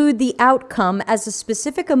include the outcome as a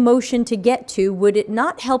specific emotion to get to, would it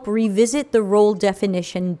not help revisit the role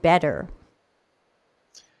definition better?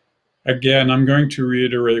 Again, I'm going to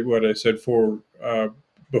reiterate what I said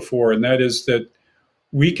before, and that is that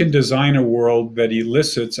we can design a world that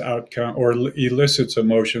elicits outcome or elicits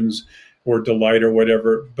emotions or delight or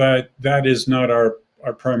whatever, but that is not our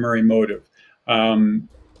primary motive.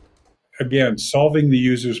 Again, solving the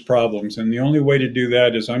user's problems, and the only way to do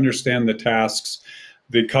that is understand the tasks,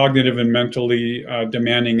 the cognitive and mentally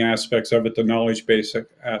demanding aspects of it, the knowledge-based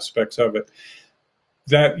aspects of it.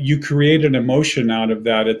 That you create an emotion out of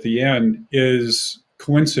that at the end is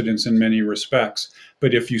coincidence in many respects.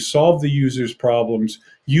 But if you solve the user's problems,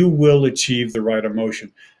 you will achieve the right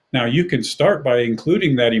emotion. Now, you can start by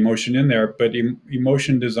including that emotion in there, but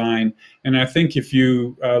emotion design, and I think if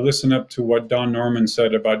you listen up to what Don Norman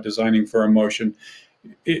said about designing for emotion,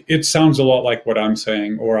 it sounds a lot like what I'm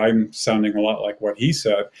saying, or I'm sounding a lot like what he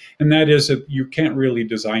said, and that is that you can't really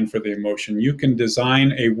design for the emotion. You can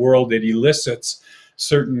design a world that elicits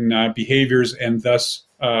certain behaviors and thus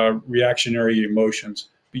reactionary emotions,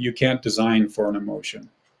 but you can't design for an emotion.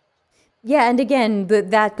 Yeah, and again,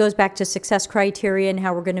 that goes back to success criteria and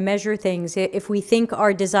how we're going to measure things. If we think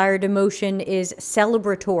our desired emotion is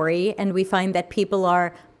celebratory and we find that people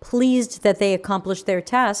are pleased that they accomplished their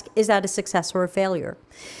task, is that a success or a failure?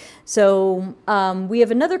 So we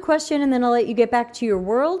have another question, and then I'll let you get back to your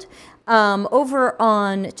world. Over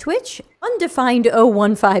on Twitch,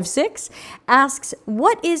 Undefined0156 asks,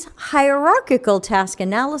 what is hierarchical task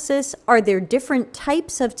analysis? Are there different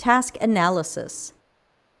types of task analysis?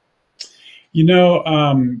 You know,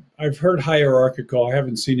 I've heard hierarchical. I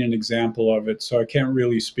haven't seen an example of it, so I can't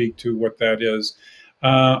really speak to what that is.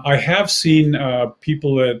 I have seen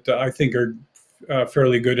people that I think are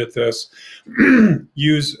fairly good at this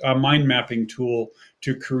use a mind mapping tool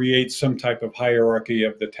to create some type of hierarchy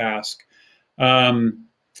of the task. And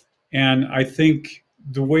I think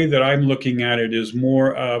the way that I'm looking at it is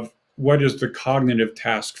more of what is the cognitive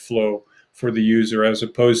task flow for the user, as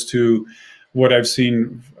opposed to what I've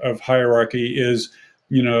seen of hierarchy is,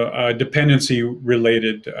 you know, dependency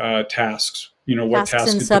related tasks, you know, what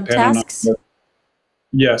Tasks and tasks depend on. subtasks?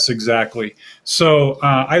 Yes, exactly. So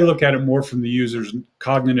I look at it more from the user's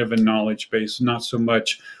cognitive and knowledge base, not so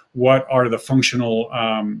much what are the functional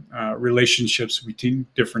relationships between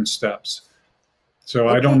different steps. So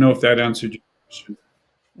Okay. I don't know if that answered your question.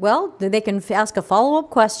 Well, they can ask a follow-up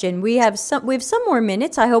question. We have some more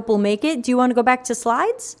minutes. I hope we'll make it. Do you want to go back to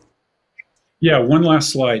slides? Yeah, one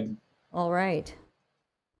last slide. All right.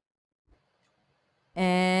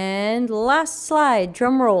 And last slide,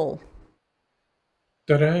 drum roll.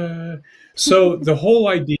 Ta-da! So the whole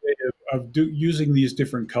idea of using these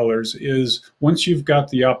different colors is once you've got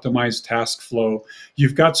the optimized task flow,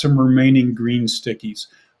 you've got some remaining green stickies.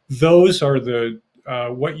 Those are the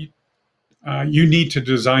what you need to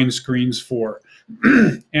design screens for.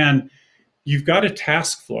 And you've got a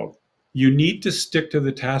task flow. You need to stick to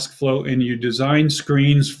the task flow and you design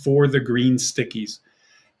screens for the green stickies.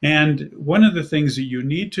 And one of the things that you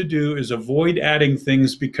need to do is avoid adding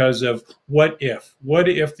things because of what if? What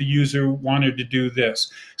if the user wanted to do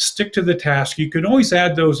this? Stick to the task. You can always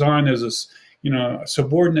add those on as a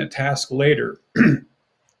subordinate task later.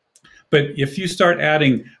 But if you start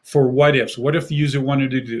adding for what ifs, what if the user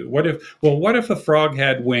wanted to do? What if a frog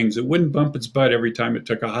had wings? It wouldn't bump its butt every time it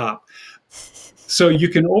took a hop. So you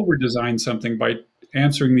can over design something by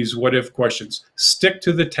answering these what if questions. Stick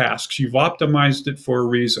to the tasks. You've optimized it for a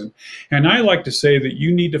reason. And I like to say that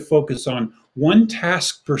you need to focus on one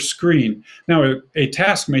task per screen. Now, a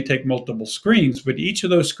task may take multiple screens, but each of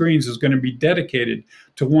those screens is going to be dedicated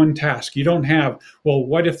to one task. You don't have, well,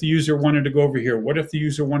 what if the user wanted to go over here? What if the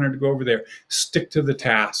user wanted to go over there? Stick to the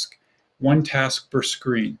task. One task per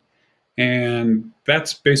screen. And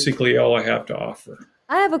that's basically all I have to offer.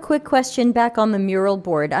 I have a quick question back on the mural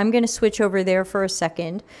board. I'm going to switch over there for a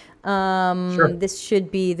second. Sure. This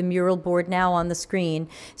should be the mural board now on the screen.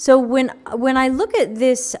 So when I look at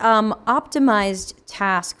this optimized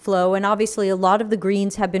task flow, and obviously a lot of the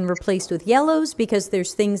greens have been replaced with yellows because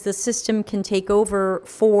there's things the system can take over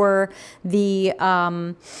for the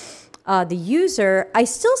user, I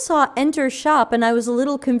still saw enter shop and I was a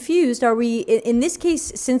little confused. Are we, in this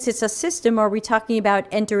case, since it's a system, are we talking about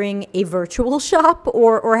entering a virtual shop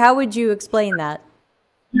or how would you explain that?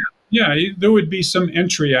 Yeah, there would be some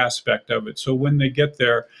entry aspect of it. So when they get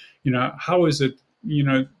there, how is it,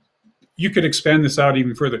 you could expand this out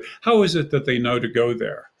even further. How is it that they know to go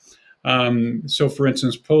there? So for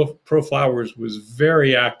instance, ProFlowers was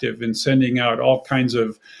very active in sending out all kinds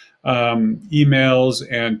of emails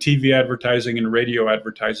and TV advertising and radio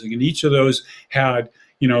advertising. And each of those had,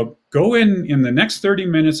 go in the next 30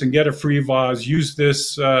 minutes and get a free vase, use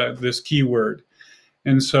this keyword.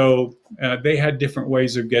 And so they had different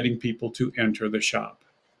ways of getting people to enter the shop.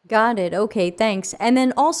 Got it. Okay, thanks. And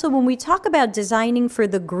then also when we talk about designing for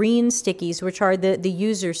the green stickies, which are the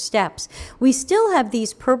user steps, we still have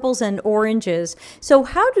these purples and oranges. So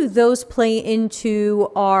how do those play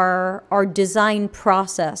into our design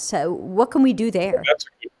process? What can we do there? That's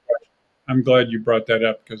a good question. I'm glad you brought that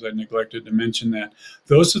up because I neglected to mention that.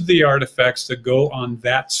 Those are the artifacts that go on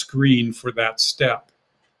that screen for that step.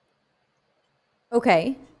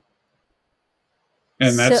 Okay.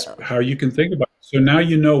 And that's how you can think about it. So now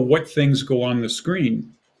you know what things go on the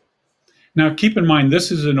screen. Now, keep in mind,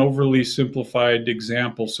 this is an overly simplified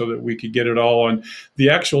example so that we could get it all on. The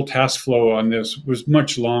actual task flow on this was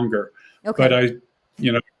much longer. Okay. But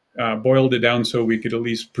I boiled it down so we could at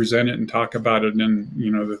least present it and talk about it in,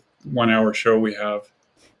 the 1 hour show we have.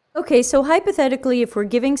 Okay, so hypothetically, if we're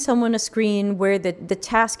giving someone a screen where the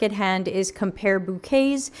task at hand is compare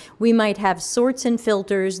bouquets, we might have sorts and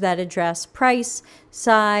filters that address price,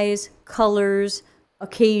 size, colors,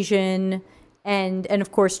 occasion, and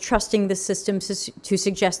of course, trusting the system to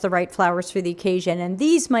suggest the right flowers for the occasion. And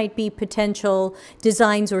these might be potential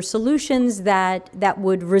designs or solutions that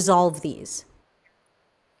would resolve these.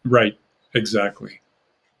 Right, exactly.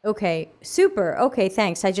 Okay, super. Okay,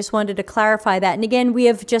 thanks. I just wanted to clarify that. And again, we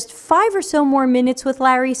have just 5 or so more minutes with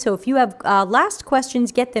Larry, so if you have last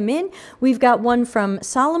questions, get them in. We've got one from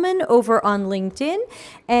Solomon over on LinkedIn,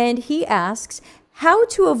 and he asks, how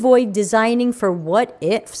to avoid designing for what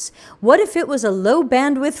ifs? What if it was a low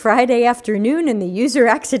bandwidth Friday afternoon and the user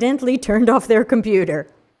accidentally turned off their computer?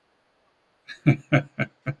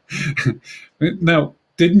 Now,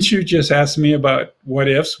 didn't you just ask me about what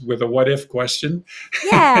ifs with a what if question?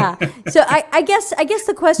 Yeah. So I guess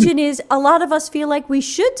the question is, a lot of us feel like we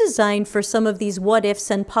should design for some of these what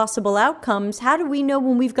ifs and possible outcomes. How do we know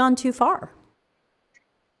when we've gone too far?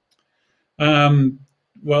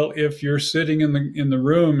 Well, if you're sitting in the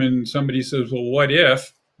room and somebody says, well, what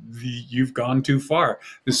if, you've gone too far.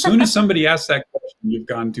 As soon as somebody asks that question, you've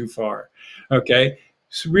gone too far. Okay.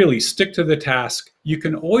 So really stick to the task. You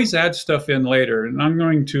can always add stuff in later. And I'm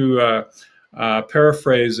going to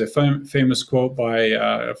paraphrase a famous quote by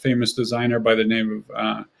a famous designer by the name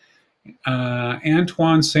of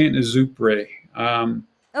Antoine Saint-Exupéry.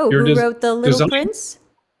 Who wrote The Little Prince?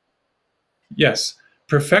 Yes.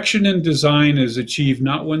 Perfection in design is achieved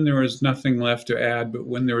not when there is nothing left to add, but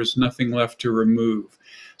when there is nothing left to remove.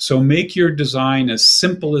 So make your design as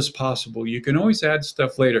simple as possible. You can always add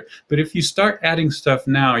stuff later, but if you start adding stuff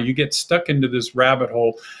now, you get stuck into this rabbit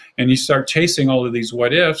hole and you start chasing all of these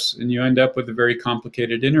what ifs, and you end up with a very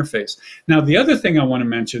complicated interface. Now, the other thing I want to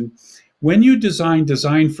mention, when you design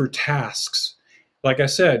for tasks, like I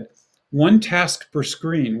said, one task per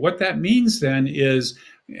screen. What that means then is,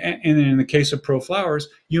 and in the case of ProFlowers,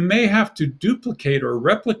 you may have to duplicate or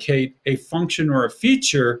replicate a function or a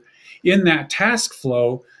feature in that task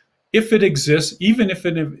flow if it exists, even if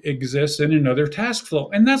it exists in another task flow.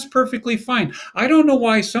 And that's perfectly fine. I don't know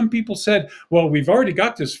why some people said, well, we've already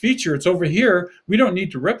got this feature, it's over here, we don't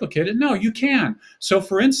need to replicate it. No, you can. So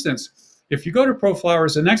for instance, if you go to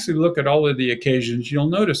ProFlowers and actually look at all of the occasions, you'll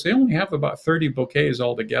notice they only have about 30 bouquets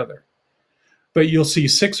altogether. But you'll see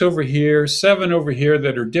 6 over here, 7 over here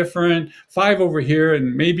that are different, 5 over here,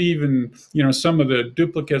 and maybe even, some of the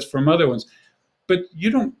duplicates from other ones. But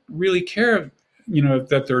you don't really care,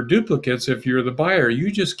 that they're duplicates if you're the buyer.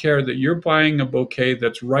 You just care that you're buying a bouquet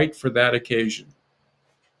that's right for that occasion.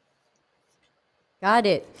 Got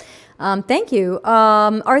it. Thank you.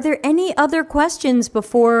 Are there any other questions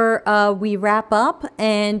before we wrap up?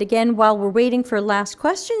 And again, while we're waiting for last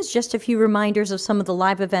questions, just a few reminders of some of the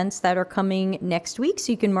live events that are coming next week,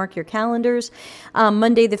 so you can mark your calendars.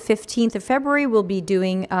 Monday, the 15th of February, we'll be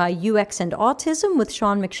doing UX and Autism with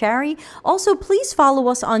Sean McSharry. Also, please follow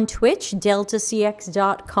us on Twitch,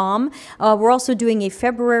 deltacx.com. We're also doing a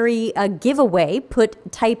February giveaway.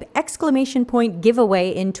 Type ! giveaway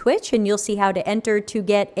in Twitch, and you'll see how to enter to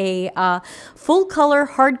get a full color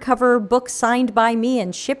hardcover book signed by me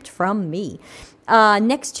and shipped from me.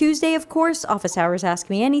 Next Tuesday, of course, Office Hours Ask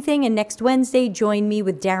Me Anything, and next Wednesday, join me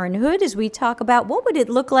with Darren Hood as we talk about what would it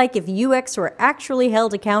look like if UX were actually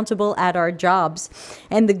held accountable at our jobs,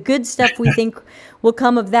 and the good stuff we think will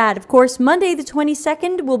come of that. Of course, Monday the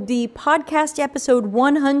 22nd will be podcast episode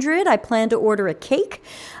 100. I plan to order a cake,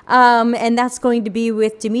 and that's going to be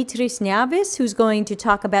with Dimitris Niavis, who's going to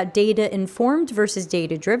talk about data-informed versus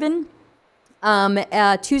data-driven.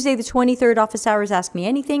 Tuesday the 23rd, Office Hours Ask Me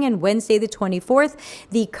Anything, and Wednesday the 24th,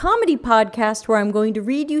 the comedy podcast, where I'm going to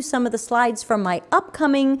read you some of the slides from my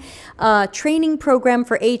upcoming training program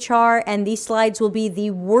for HR, and these slides will be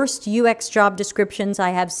the worst UX job descriptions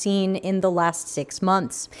I have seen in the last 6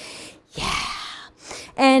 months. Yeah.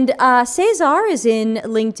 And Cesar is in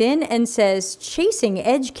LinkedIn and says, chasing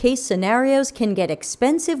edge case scenarios can get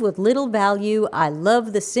expensive with little value. I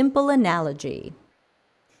love the simple analogy.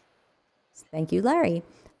 Thank you, Larry.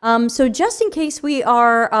 So just in case we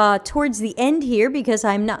are towards the end here, because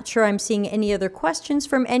I'm not sure I'm seeing any other questions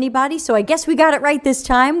from anybody, so I guess we got it right this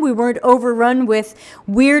time. We weren't overrun with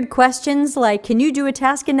weird questions like, can you do a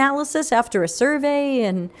task analysis after a survey?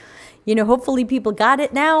 And, hopefully people got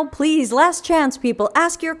it now. Please, last chance, people,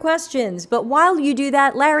 ask your questions. But while you do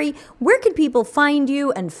that, Larry, where can people find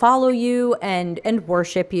you and follow you and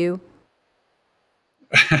worship you?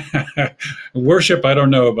 Worship, I don't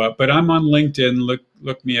know about, but I'm on LinkedIn.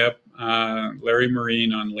 Look me up, Larry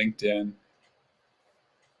Marine on LinkedIn.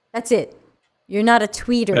 That's it. You're not a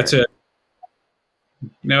tweeter. That's it.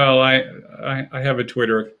 No, I have a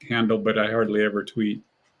Twitter handle, but I hardly ever tweet.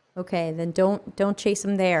 Okay, then don't chase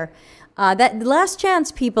them there. That last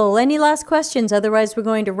chance, people. Any last questions? Otherwise, we're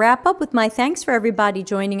going to wrap up with my thanks for everybody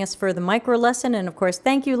joining us for the micro lesson. And of course,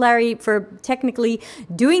 thank you, Larry, for technically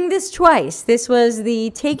doing this twice. This was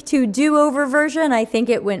the Take Two do-over version. I think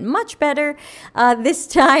it went much better this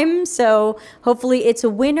time. So hopefully it's a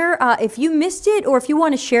winner. If you missed it, or if you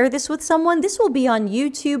want to share this with someone, this will be on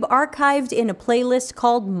YouTube, archived in a playlist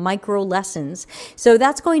called Micro Lessons. So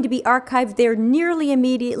that's going to be archived there nearly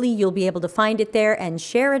immediately. You'll be able to find it there and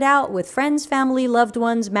share it out with friends, family, loved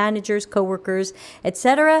ones, managers, coworkers,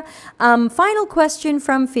 etc. Final question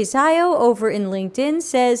from Fizayo over in LinkedIn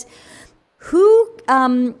says,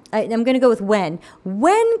 I'm going to go with when.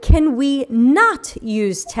 When can we not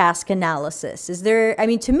use task analysis? Is there,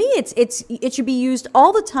 to me, it should be used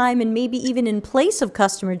all the time, and maybe even in place of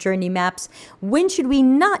customer journey maps. When should we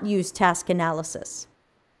not use task analysis?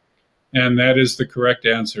 And that is the correct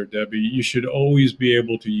answer, Debbie. You should always be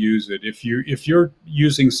able to use it. If you're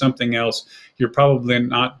using something else, you're probably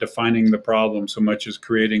not defining the problem so much as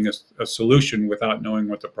creating a solution without knowing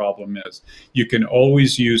what the problem is. You can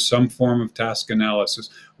always use some form of task analysis.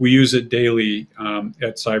 We use it daily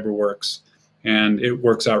at CyberWorks, and it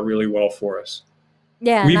works out really well for us.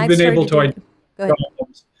 Yeah, We've been able to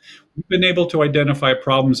identify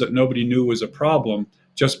problems that nobody knew was a problem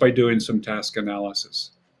just by doing some task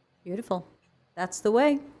analysis. Beautiful. That's the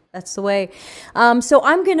way. That's the way. So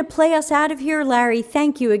I'm going to play us out of here. Larry,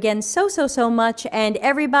 thank you again so much. And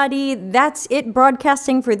everybody, that's it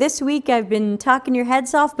broadcasting for this week. I've been talking your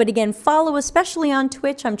heads off. But again, follow, especially on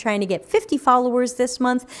Twitch. I'm trying to get 50 followers this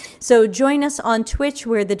month. So join us on Twitch,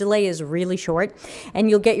 where the delay is really short. And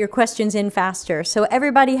you'll get your questions in faster. So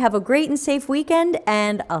everybody have a great and safe weekend.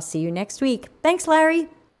 And I'll see you next week. Thanks, Larry.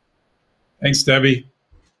 Thanks, Debbie.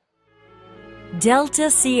 Delta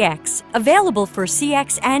CX, available for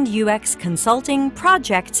CX and UX consulting,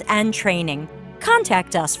 projects, and training.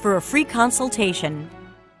 Contact us for a free consultation.